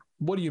 John,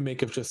 what do you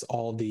make of just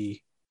all the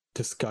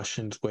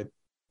discussions with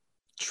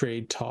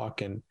trade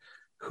talk and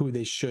who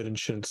they should and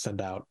shouldn't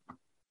send out?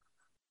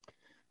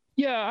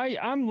 Yeah,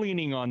 I'm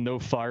leaning on no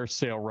fire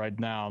sale right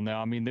now.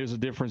 Now, I mean, there's a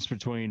difference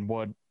between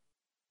what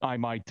I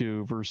might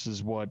do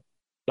versus what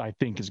I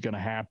think is going to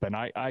happen.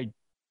 I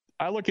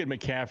look at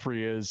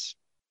McCaffrey as,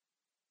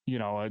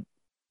 a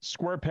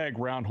square peg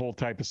round hole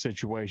type of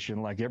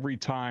situation. Like, every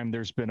time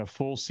there's been a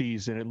full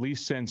season, at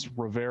least since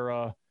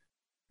Rivera,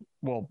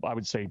 well, I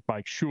would say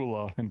Mike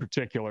Shula in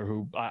particular,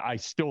 who I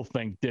still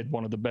think did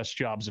one of the best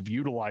jobs of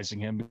utilizing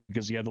him,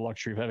 because he had the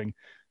luxury of having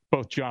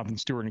both Jonathan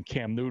Stewart and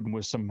Cam Newton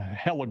with some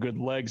hella good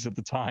legs at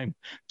the time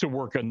to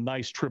work a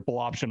nice triple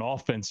option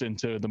offense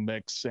into the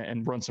mix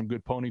and run some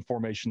good pony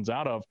formations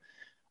out of.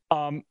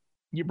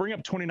 You bring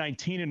up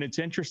 2019, and it's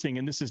interesting,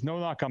 and this is no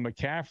knock on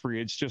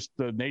McCaffrey. It's just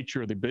the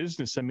nature of the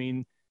business. I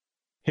mean,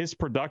 his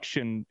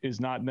production is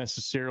not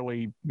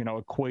necessarily,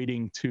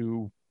 equating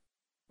to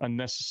a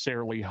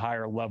necessarily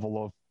higher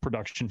level of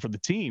production for the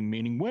team,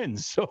 meaning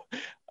wins. So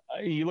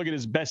you look at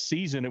his best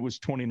season, it was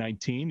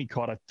 2019. He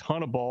caught a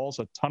ton of balls.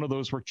 A ton of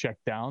those were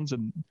checkdowns.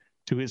 And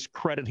to his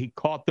credit, he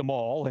caught them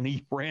all and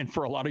he ran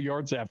for a lot of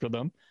yards after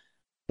them.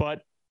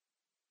 But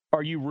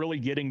are you really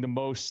getting the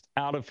most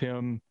out of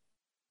him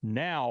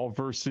now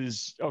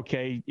versus,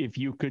 okay, if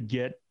you could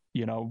get,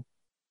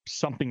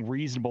 something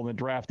reasonable in the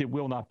draft, it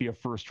will not be a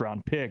first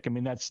round pick. I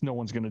mean, no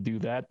one's going to do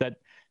that. That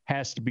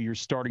has to be your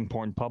starting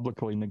point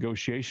publicly,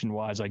 negotiation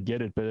wise. I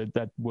get it, but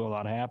that will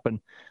not happen.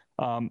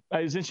 I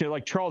was interested,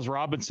 like Charles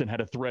Robinson had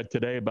a thread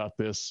today about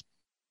this,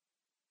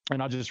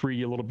 and I'll just read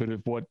you a little bit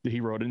of what he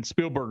wrote. And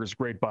Spielberger's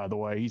great, by the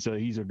way. He's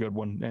a good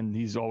one, and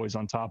he's always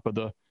on top of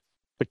the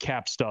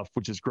cap stuff,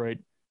 which is great.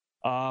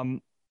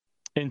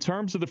 In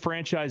terms of the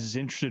franchises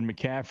interested in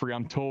McCaffrey,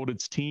 I'm told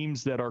it's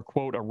teams that are,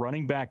 quote, a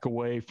running back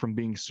away from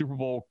being Super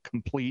Bowl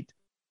complete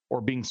or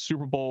being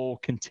Super Bowl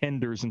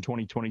contenders in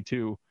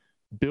 2022.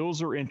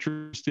 Bills are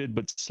interested,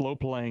 but slow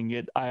playing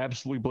it. I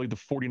absolutely believe the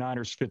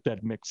 49ers fit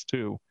that mix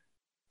too.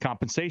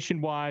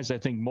 Compensation-wise, I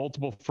think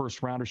multiple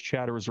first-rounders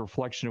chatter is a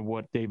reflection of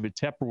what David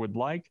Tepper would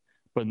like,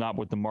 but not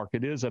what the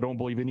market is. I don't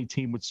believe any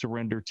team would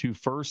surrender 2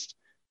 first.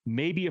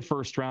 Maybe a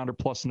first-rounder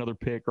plus another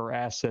pick or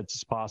assets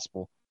is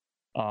possible.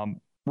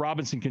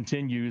 Robinson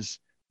continues,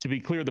 to be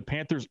clear, the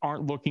Panthers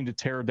aren't looking to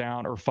tear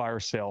down or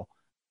fire sale.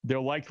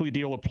 They'll likely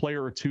deal a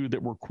player or two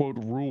that were, quote,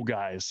 rule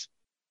guys,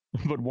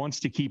 but wants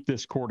to keep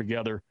this core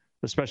together,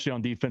 especially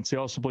on defense. They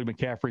also believe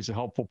McCaffrey's a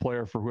helpful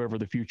player for whoever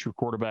the future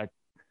quarterback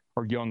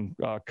or young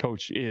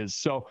coach is.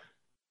 So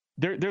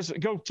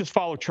go just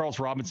follow Charles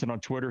Robinson on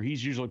Twitter.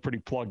 He's usually pretty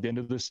plugged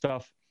into this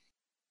stuff.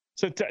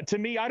 So to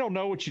me, I don't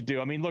know what you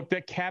do. I mean, look,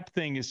 that cap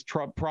thing is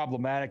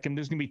problematic, and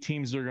there's going to be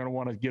teams that are going to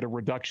want to get a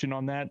reduction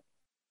on that.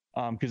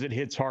 Because it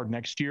hits hard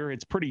next year.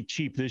 It's pretty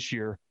cheap this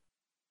year,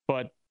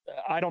 but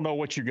I don't know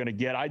what you're going to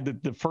get.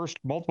 The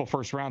multiple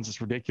first rounds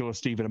is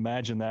ridiculous to even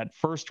imagine that.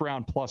 First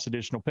round plus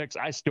additional picks,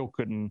 I still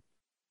couldn't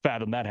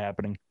fathom that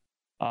happening.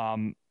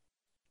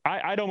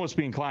 I'd almost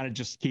be inclined to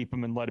just keep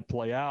him and let it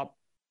play out.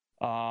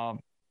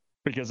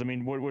 Because, I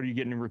mean, what are you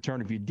getting in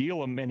return if you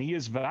deal him? And he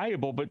is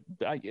valuable, but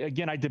I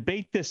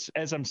debate this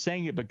as I'm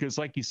saying it because,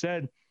 like you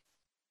said,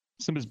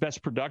 some of his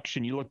best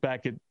production, you look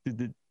back at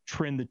the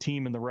trend the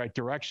team in the right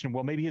direction.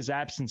 Well, maybe his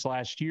absence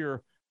last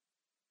year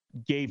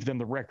gave them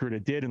the record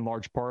it did in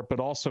large part, but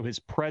also his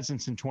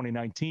presence in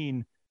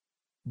 2019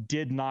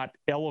 did not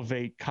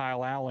elevate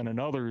Kyle Allen and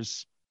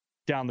others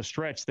down the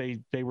stretch.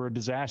 They were a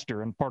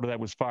disaster, and part of that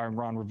was firing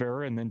Ron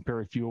Rivera, and then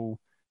Perry Fuel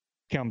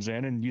comes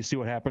in, and you see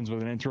what happens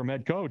with an interim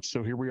head coach.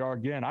 So here we are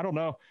again. I don't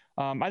know.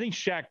 I think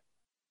Shaq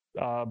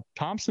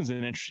Thompson's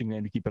an interesting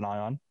name to keep an eye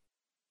on.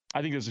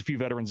 I think there's a few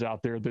veterans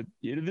out there that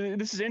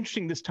this is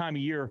interesting this time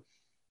of year.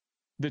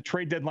 The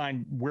trade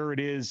deadline, where it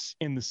is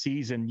in the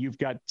season, you've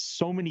got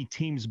so many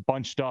teams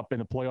bunched up in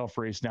the playoff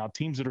race now.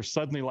 Teams that are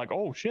suddenly like,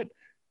 oh shit,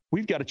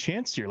 we've got a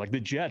chance here, like the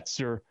Jets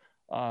or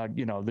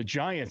the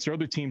Giants or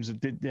other teams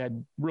that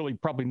had really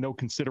probably no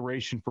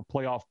consideration for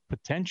playoff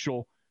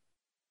potential.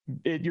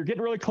 You're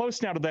getting really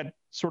close now to that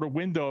sort of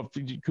window of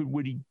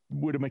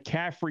would a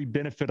McCaffrey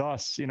benefit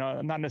us?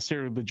 Not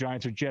necessarily the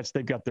Giants or Jets.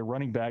 They've got their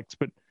running backs,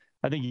 but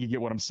I think you get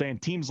what I'm saying.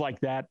 Teams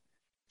like that.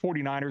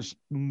 49ers,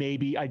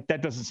 maybe.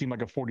 That doesn't seem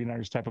like a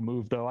 49ers type of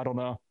move, though. I don't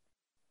know.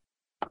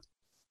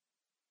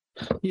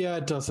 Yeah,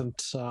 it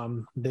doesn't.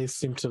 They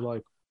seem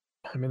to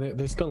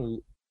they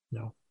spend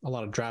a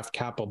lot of draft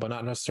capital, but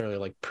not necessarily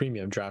like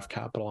premium draft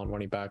capital on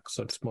running back.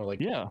 So it's more like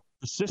the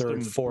system,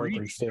 third, fourth,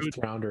 and fifth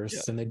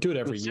rounders, and they do it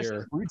every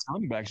year.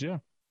 Running backs,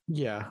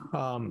 yeah.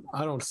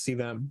 I don't see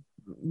them.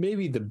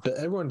 Maybe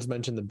everyone's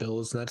mentioned the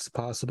Bills, and that's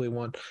possibly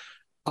one.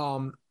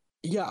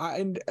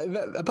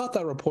 About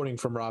that reporting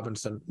from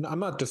Robinson, I'm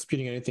not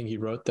disputing anything he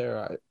wrote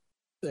there.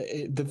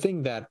 The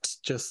thing that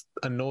just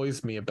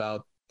annoys me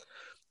about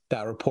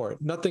that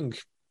report, nothing,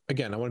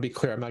 again, I want to be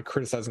clear, I'm not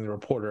criticizing the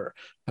reporter.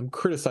 I'm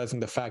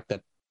criticizing the fact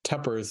that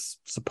Tepper is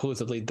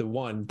supposedly the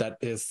one that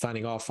is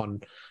signing off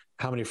on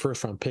how many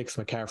first-round picks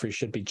McCaffrey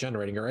should be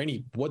generating or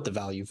what the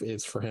value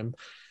is for him.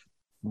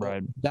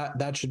 Right.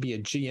 That should be a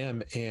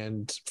GM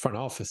and front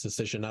office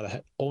decision, not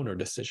an owner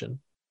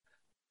decision.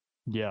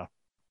 Yeah,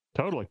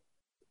 totally.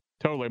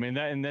 I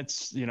mean,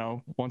 that's,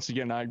 once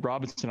again,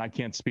 Robinson, I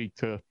can't speak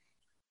to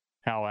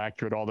how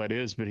accurate all that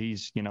is, but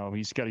he's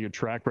got a good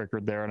track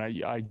record there.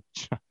 And I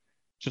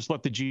just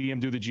let the GM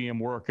do the GM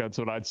work. That's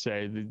what I'd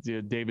say.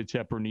 David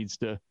Tepper needs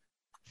to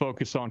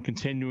focus on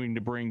continuing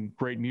to bring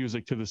great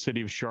music to the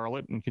city of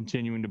Charlotte and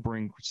continuing to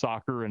bring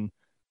soccer and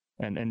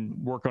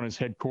work on his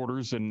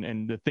headquarters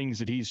and the things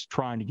that he's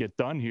trying to get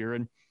done here.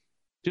 And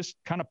just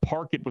kind of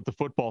park it with the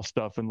football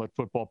stuff and let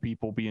football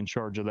people be in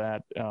charge of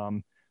that.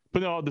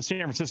 But no, the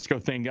San Francisco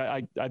thing,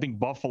 I think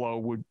Buffalo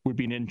would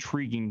be an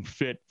intriguing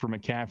fit for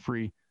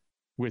McCaffrey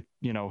with,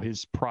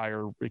 his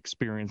prior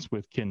experience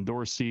with Ken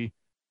Dorsey,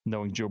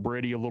 knowing Joe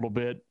Brady a little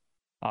bit.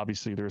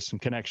 Obviously, there's some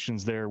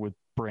connections there with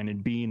Brandon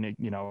Beane,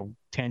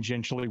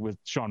 tangentially with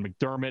Sean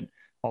McDermott.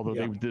 although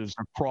there's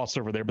a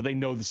crossover there, but they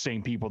know the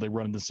same people. They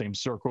run in the same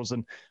circles.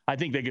 And I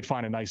think they could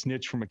find a nice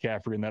niche for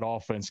McCaffrey in that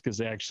offense because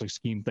they actually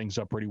scheme things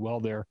up pretty well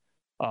there.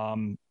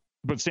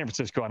 But San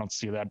Francisco, I don't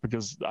see that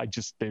because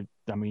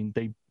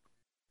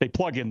they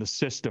plug in the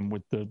system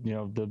with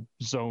the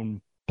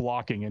zone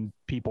blocking and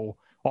people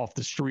off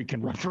the street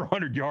can run for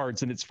 100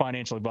 yards and it's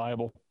financially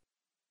viable.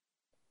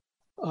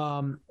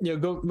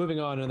 Moving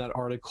on in that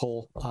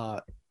article,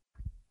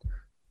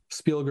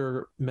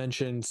 Spielger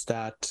mentions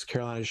that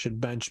Carolina should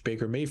bench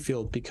Baker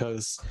Mayfield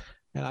because,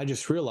 and I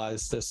just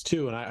realized this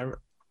too, and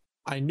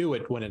I knew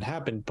it when it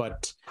happened,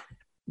 but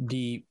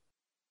the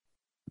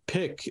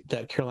pick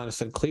that Carolina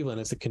sent Cleveland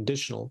is a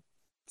conditional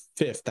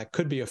fifth that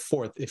could be a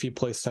fourth if he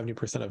plays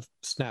 70% of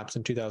snaps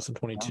in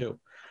 2022.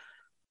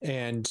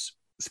 And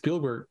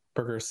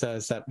Spielberger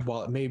says that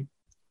while it may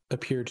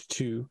appear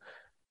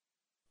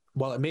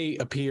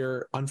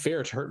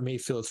unfair to hurt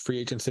Mayfield's free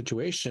agent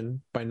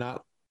situation by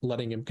not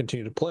letting him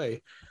continue to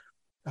play,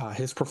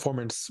 his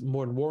performance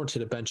more than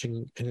warranted a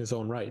benching in his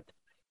own right.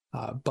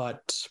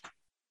 But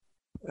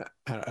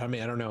I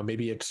don't know.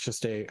 Maybe it's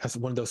just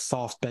one of those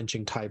soft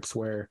benching types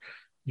where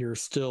you're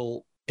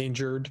still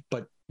injured,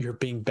 but you're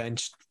being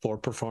benched for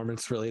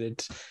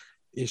performance-related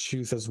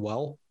issues as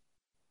well.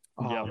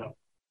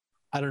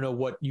 I don't know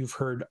what you've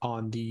heard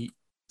on the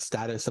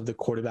status of the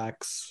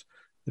quarterbacks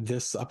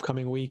this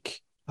upcoming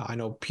week. I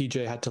know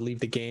PJ had to leave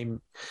the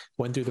game,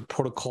 went through the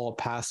protocol,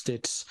 passed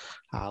it.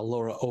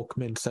 Laura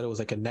Oakman said it was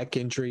like a neck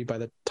injury by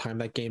the time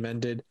that game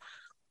ended.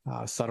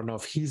 So I don't know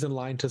if he's in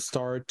line to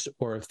start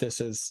or if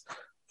this is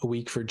a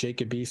week for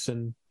Jacob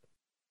Eason.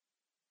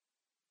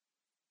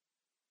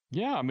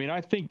 Yeah,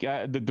 I think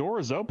the door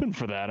is open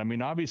for that.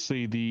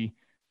 Obviously the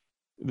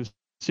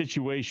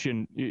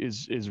situation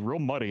is real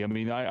muddy.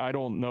 I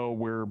don't know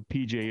where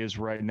PJ is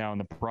right now in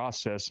the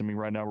process.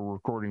 Right now we're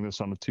recording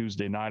this on a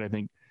Tuesday night. I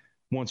think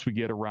once we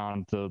get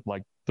around to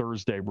like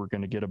Thursday, we're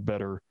going to get a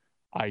better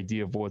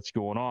idea of what's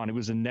going on. It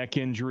was a neck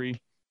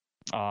injury.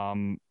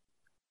 He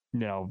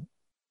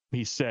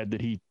said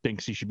that he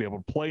thinks he should be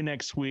able to play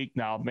next week.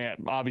 Now, man,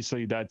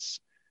 obviously that's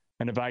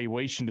an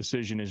evaluation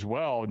decision as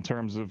well in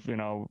terms of,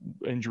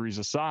 injuries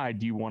aside.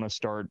 Do you want to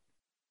start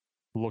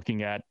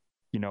looking at,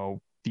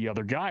 the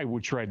other guy,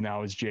 which right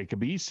now is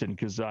Jacob Eason,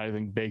 because I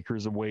think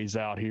Baker's a ways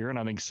out here. And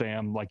I think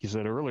Sam, like you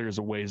said earlier, is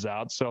a ways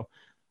out. So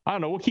I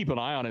don't know. We'll keep an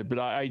eye on it, but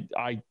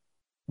I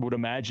would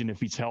imagine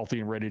if he's healthy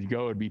and ready to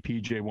go, it'd be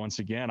PJ once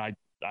again.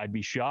 I'd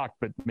be shocked,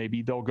 but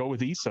maybe they'll go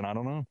with Eason. I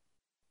don't know.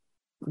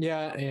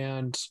 Yeah,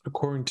 and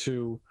according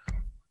to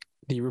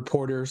the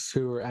reporters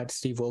who were at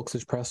Steve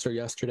Wilkes' presser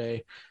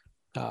yesterday,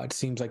 it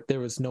seems like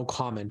there was no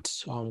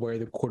comment on where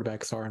the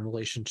quarterbacks are in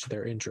relation to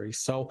their injuries.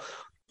 So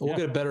we'll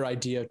get a better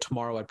idea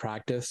tomorrow at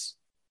practice.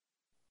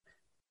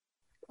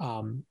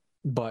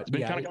 But it's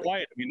been kind of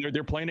quiet.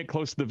 They're playing it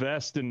close to the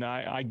vest, and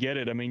I get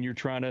it. You're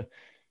trying to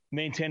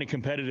maintain a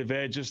competitive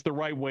edge. It's the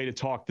right way to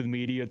talk to the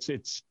media. It's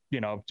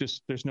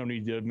just there's no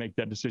need to make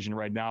that decision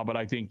right now. But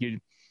I think you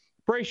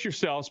brace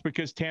yourselves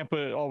because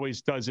Tampa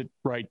always does it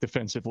right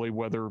defensively,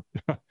 whether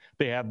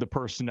they have the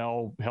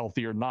personnel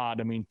healthy or not.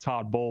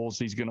 Todd Bowles,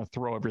 he's going to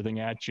throw everything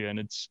at you, and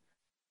it's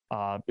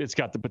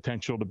got the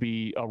potential to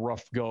be a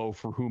rough go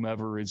for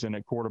whomever is in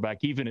at quarterback,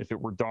 even if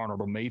it were Darnold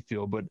or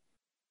Mayfield. But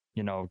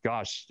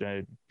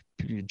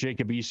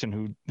Jacob Eason,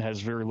 who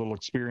has very little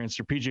experience,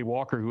 or PJ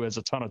Walker, who has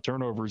a ton of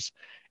turnovers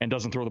and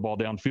doesn't throw the ball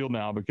downfield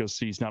now because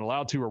he's not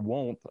allowed to or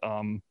won't.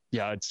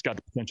 It's got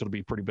the potential to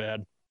be pretty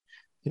bad.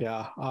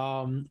 Yeah.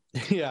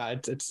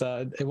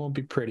 It won't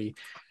be pretty.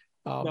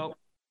 No.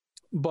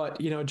 But,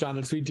 John,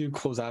 as we do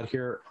close out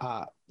here,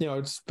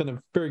 it's been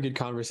a very good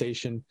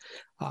conversation.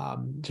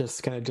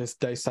 Just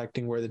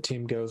dissecting where the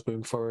team goes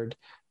moving forward.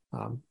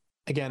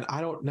 Again,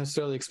 I don't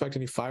necessarily expect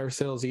any fire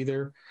sales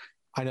either.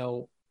 I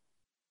know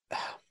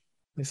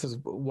this is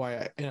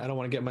why I don't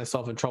want to get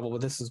myself in trouble,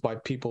 but this is why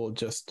people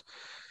just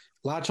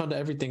latch onto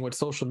everything with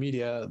social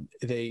media.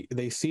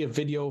 They see a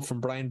video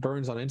from Brian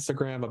Burns on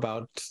Instagram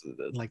about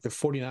like the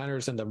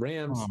 49ers and the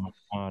Rams. Oh my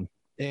God.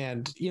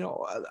 And,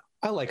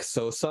 I like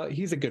Sosa.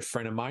 He's a good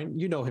friend of mine.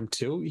 You know him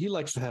too. He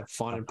likes to have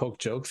fun and poke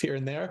jokes here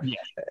and there. Yeah.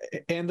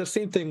 And the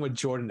same thing with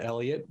Jordan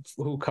Elliott,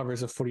 who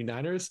covers the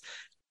 49ers.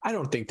 I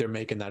don't think they're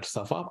making that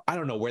stuff up. I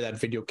don't know where that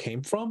video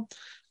came from.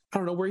 I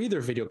don't know where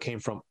either video came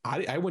from.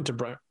 I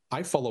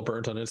follow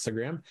Burns on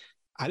Instagram.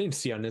 I didn't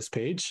see on this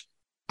page.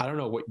 I don't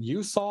know what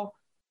you saw.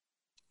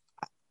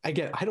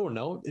 Again, I don't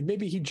know.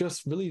 Maybe he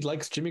just really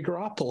likes Jimmy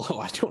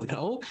Garoppolo. I don't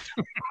know.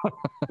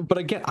 But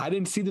again, I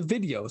didn't see the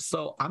video.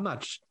 So I'm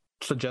not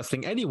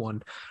suggesting anyone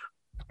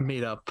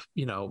made up,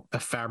 a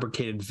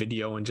fabricated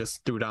video and just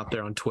threw it out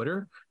there on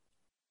Twitter.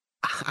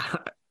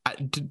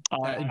 Do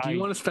you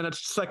want to spend a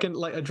second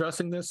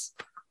addressing this?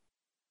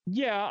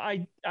 Yeah,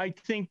 I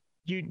think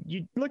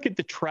you look at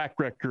the track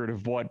record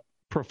of what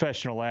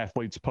professional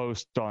athletes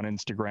post on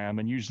Instagram,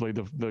 and usually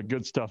the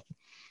good stuff,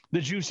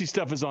 the juicy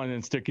stuff is on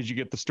Insta because you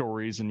get the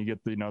stories and you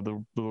get the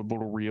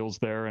little reels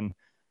there. And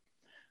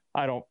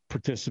I don't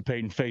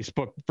participate in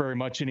Facebook very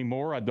much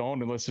anymore. I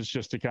don't, unless it's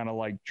just to kind of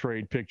like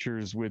trade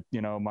pictures with,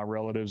 my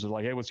relatives,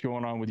 like, hey, what's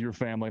going on with your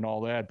family and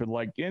all that. But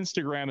like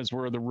Instagram is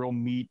where the real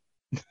meat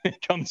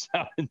comes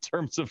out in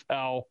terms of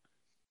how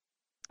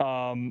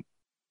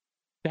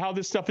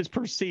this stuff is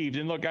perceived.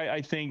 And look,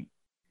 I think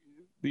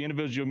the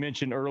individual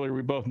mentioned earlier,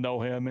 we both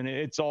know him, and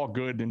it's all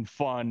good and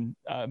fun.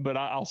 But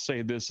I'll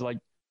say this, like,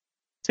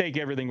 take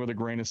everything with a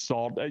grain of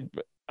salt.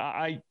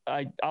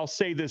 I'll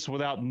say this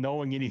without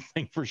knowing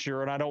anything for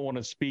sure, and I don't want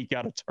to speak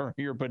out of turn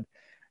here, but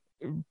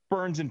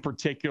Burns in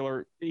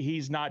particular,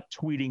 he's not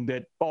tweeting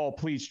that, oh,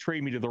 please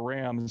trade me to the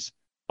Rams.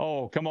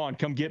 Oh, come on,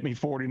 come get me,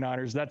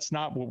 49ers. That's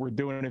not what we're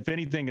doing. If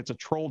anything, it's a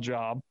troll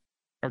job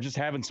or just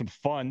having some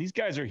fun. These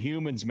guys are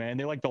humans, man.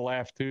 They like to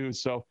laugh too.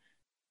 So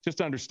just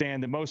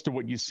understand that most of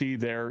what you see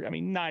there,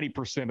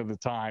 90% of the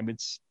time,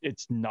 it's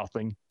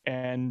nothing.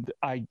 And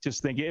I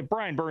just think if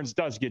Brian Burns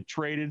does get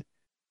traded,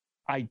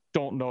 I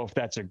don't know if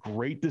that's a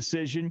great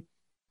decision.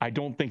 I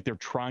don't think they're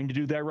trying to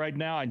do that right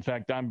now. In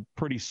fact, I'm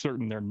pretty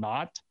certain they're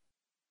not.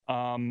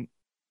 And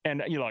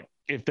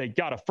if they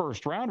got a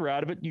first rounder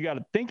out of it, you got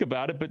to think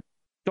about it, but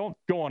don't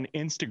go on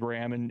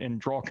Instagram and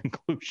draw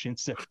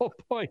conclusions that, oh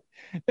boy,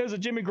 there's a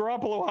Jimmy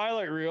Garoppolo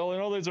highlight reel,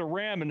 and oh, there's a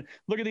ram, and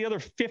look at the other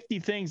 50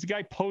 things. The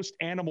guy posts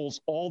animals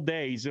all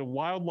day. He's a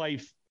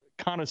wildlife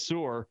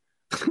connoisseur.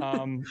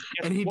 And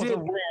he did. A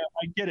ram,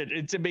 I get it.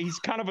 He's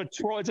kind of a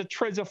troll.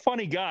 It's a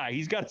funny guy.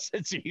 He's got a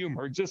sense of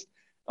humor. Just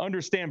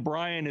understand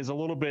Brian is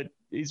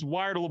he's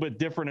wired a little bit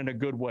different in a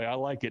good way. I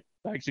like it.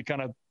 I actually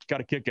kind of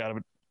got a kick out of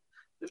it.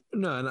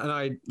 No, and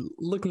I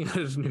looking at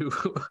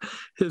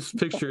his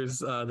pictures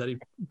that he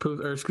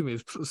posted, or excuse me,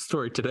 his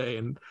story today,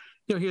 and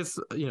he has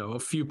a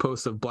few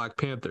posts of Black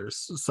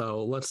Panthers.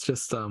 So let's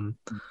just I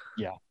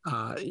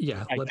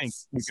think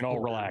we can all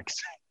relax.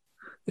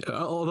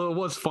 Although it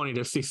was funny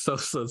to see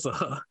Sosa's,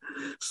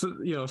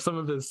 some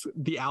of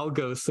the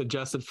algos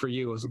suggested for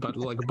you was about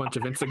like a bunch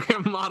of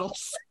Instagram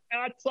models.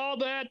 I saw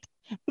that.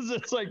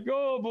 It's like,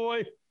 oh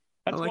boy.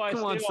 That's I'm like,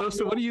 come on,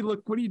 Sosa, what are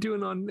you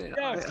doing on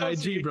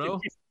IG, bro?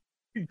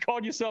 You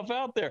called yourself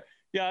out there.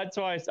 Yeah, that's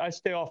why I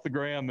stay off the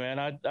gram,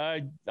 man.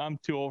 I'm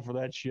too old for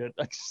that shit.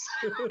 I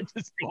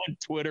just go on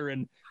Twitter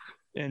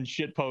and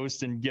shit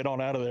post and get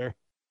on out of there.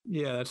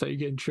 Yeah, that's how you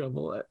get in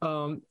trouble.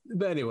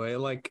 But anyway,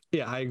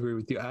 I agree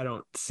with you. I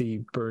don't see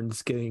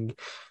Burns getting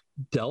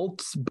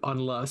dealt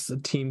unless a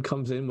team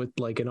comes in with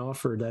like an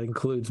offer that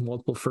includes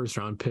multiple first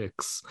round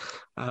picks.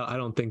 I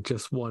don't think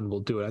just one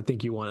will do it. I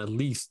think you want at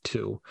least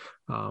two.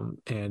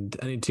 And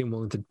any team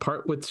willing to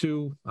part with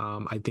two,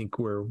 I think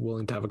we're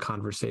willing to have a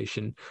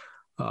conversation.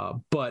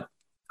 But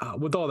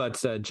with all that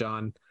said,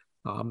 John,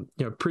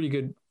 pretty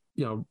good,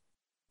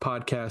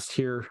 podcast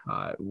here.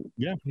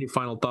 Any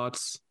final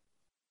thoughts?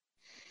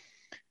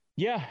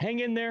 Yeah, hang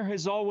in there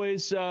as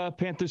always,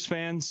 Panthers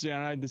fans.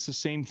 It's the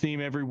same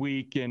theme every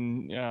week.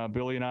 And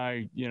Billy and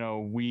I,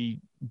 we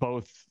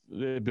both,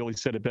 Billy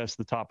said it best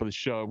at the top of the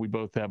show, we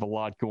both have a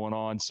lot going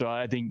on. So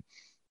I think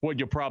what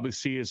you'll probably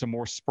see is a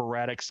more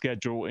sporadic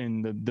schedule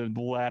in the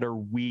latter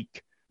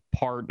week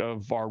part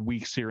of our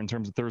weeks here in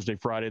terms of Thursday,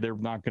 Friday. They're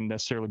not going to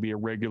necessarily be a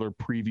regular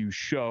preview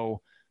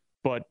show.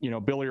 But,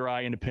 Billy or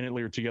I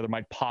independently or together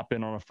might pop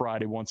in on a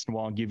Friday once in a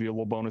while and give you a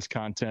little bonus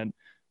content.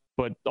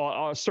 But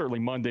certainly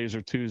Mondays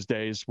or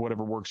Tuesdays,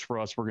 whatever works for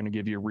us, we're going to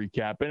give you a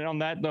recap. And on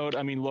that note,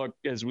 look,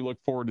 as we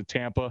look forward to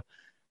Tampa,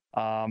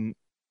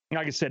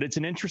 like I said, it's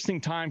an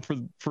interesting time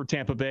for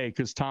Tampa Bay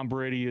because Tom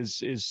Brady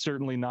is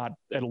certainly not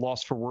at a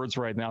loss for words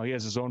right now. He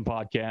has his own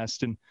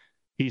podcast, and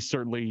he's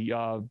certainly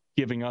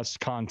giving us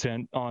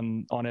content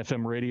on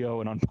FM radio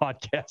and on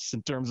podcasts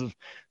in terms of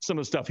some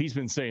of the stuff he's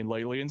been saying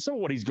lately. And some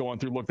of what he's going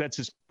through, look, that's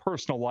his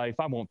personal life.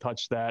 I won't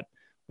touch that,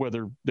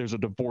 whether there's a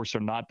divorce or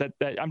not. That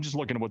I'm just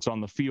looking at what's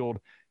on the field.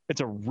 It's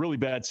a really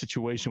bad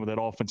situation with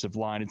that offensive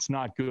line. It's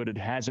not good. It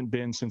hasn't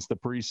been since the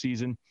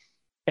preseason.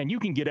 And you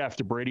can get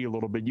after Brady a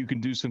little bit. You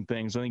can do some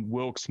things. I think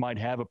Wilkes might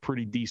have a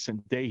pretty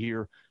decent day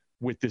here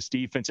with this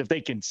defense. If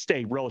they can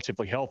stay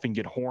relatively healthy and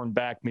get Horn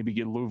back, maybe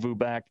get Luvu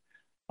back.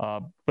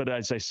 But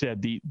as I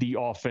said, the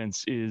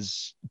offense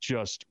is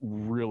just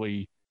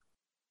really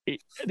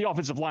the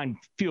offensive line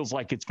feels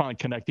like it's finally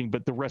connecting,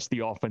 but the rest of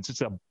the offense,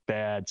 it's a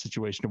bad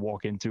situation to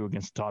walk into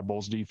against Todd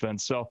Bowles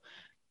defense. So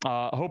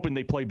hoping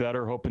they play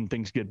better, hoping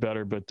things get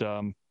better, but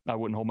I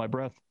wouldn't hold my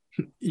breath.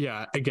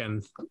 Yeah,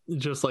 again,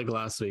 just like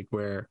last week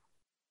where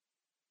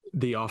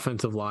the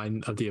offensive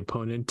line of the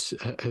opponent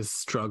is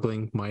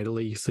struggling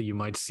mightily. So you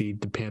might see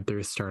the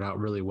Panthers start out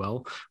really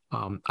well.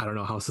 I don't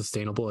know how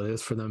sustainable it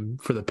is for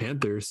the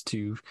Panthers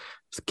to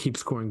keep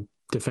scoring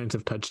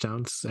defensive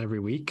touchdowns every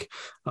week.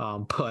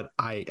 But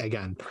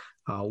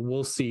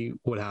we'll see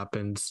what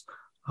happens.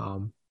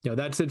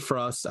 That's it for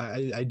us.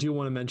 I do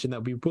want to mention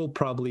that we will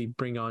probably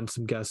bring on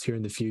some guests here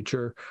in the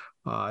future,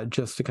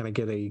 just to kind of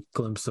get a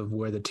glimpse of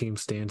where the team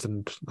stands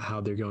and how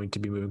they're going to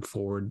be moving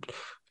forward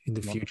in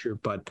the future.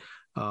 But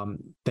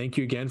thank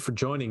you again for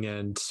joining,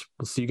 and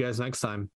we'll see you guys next time.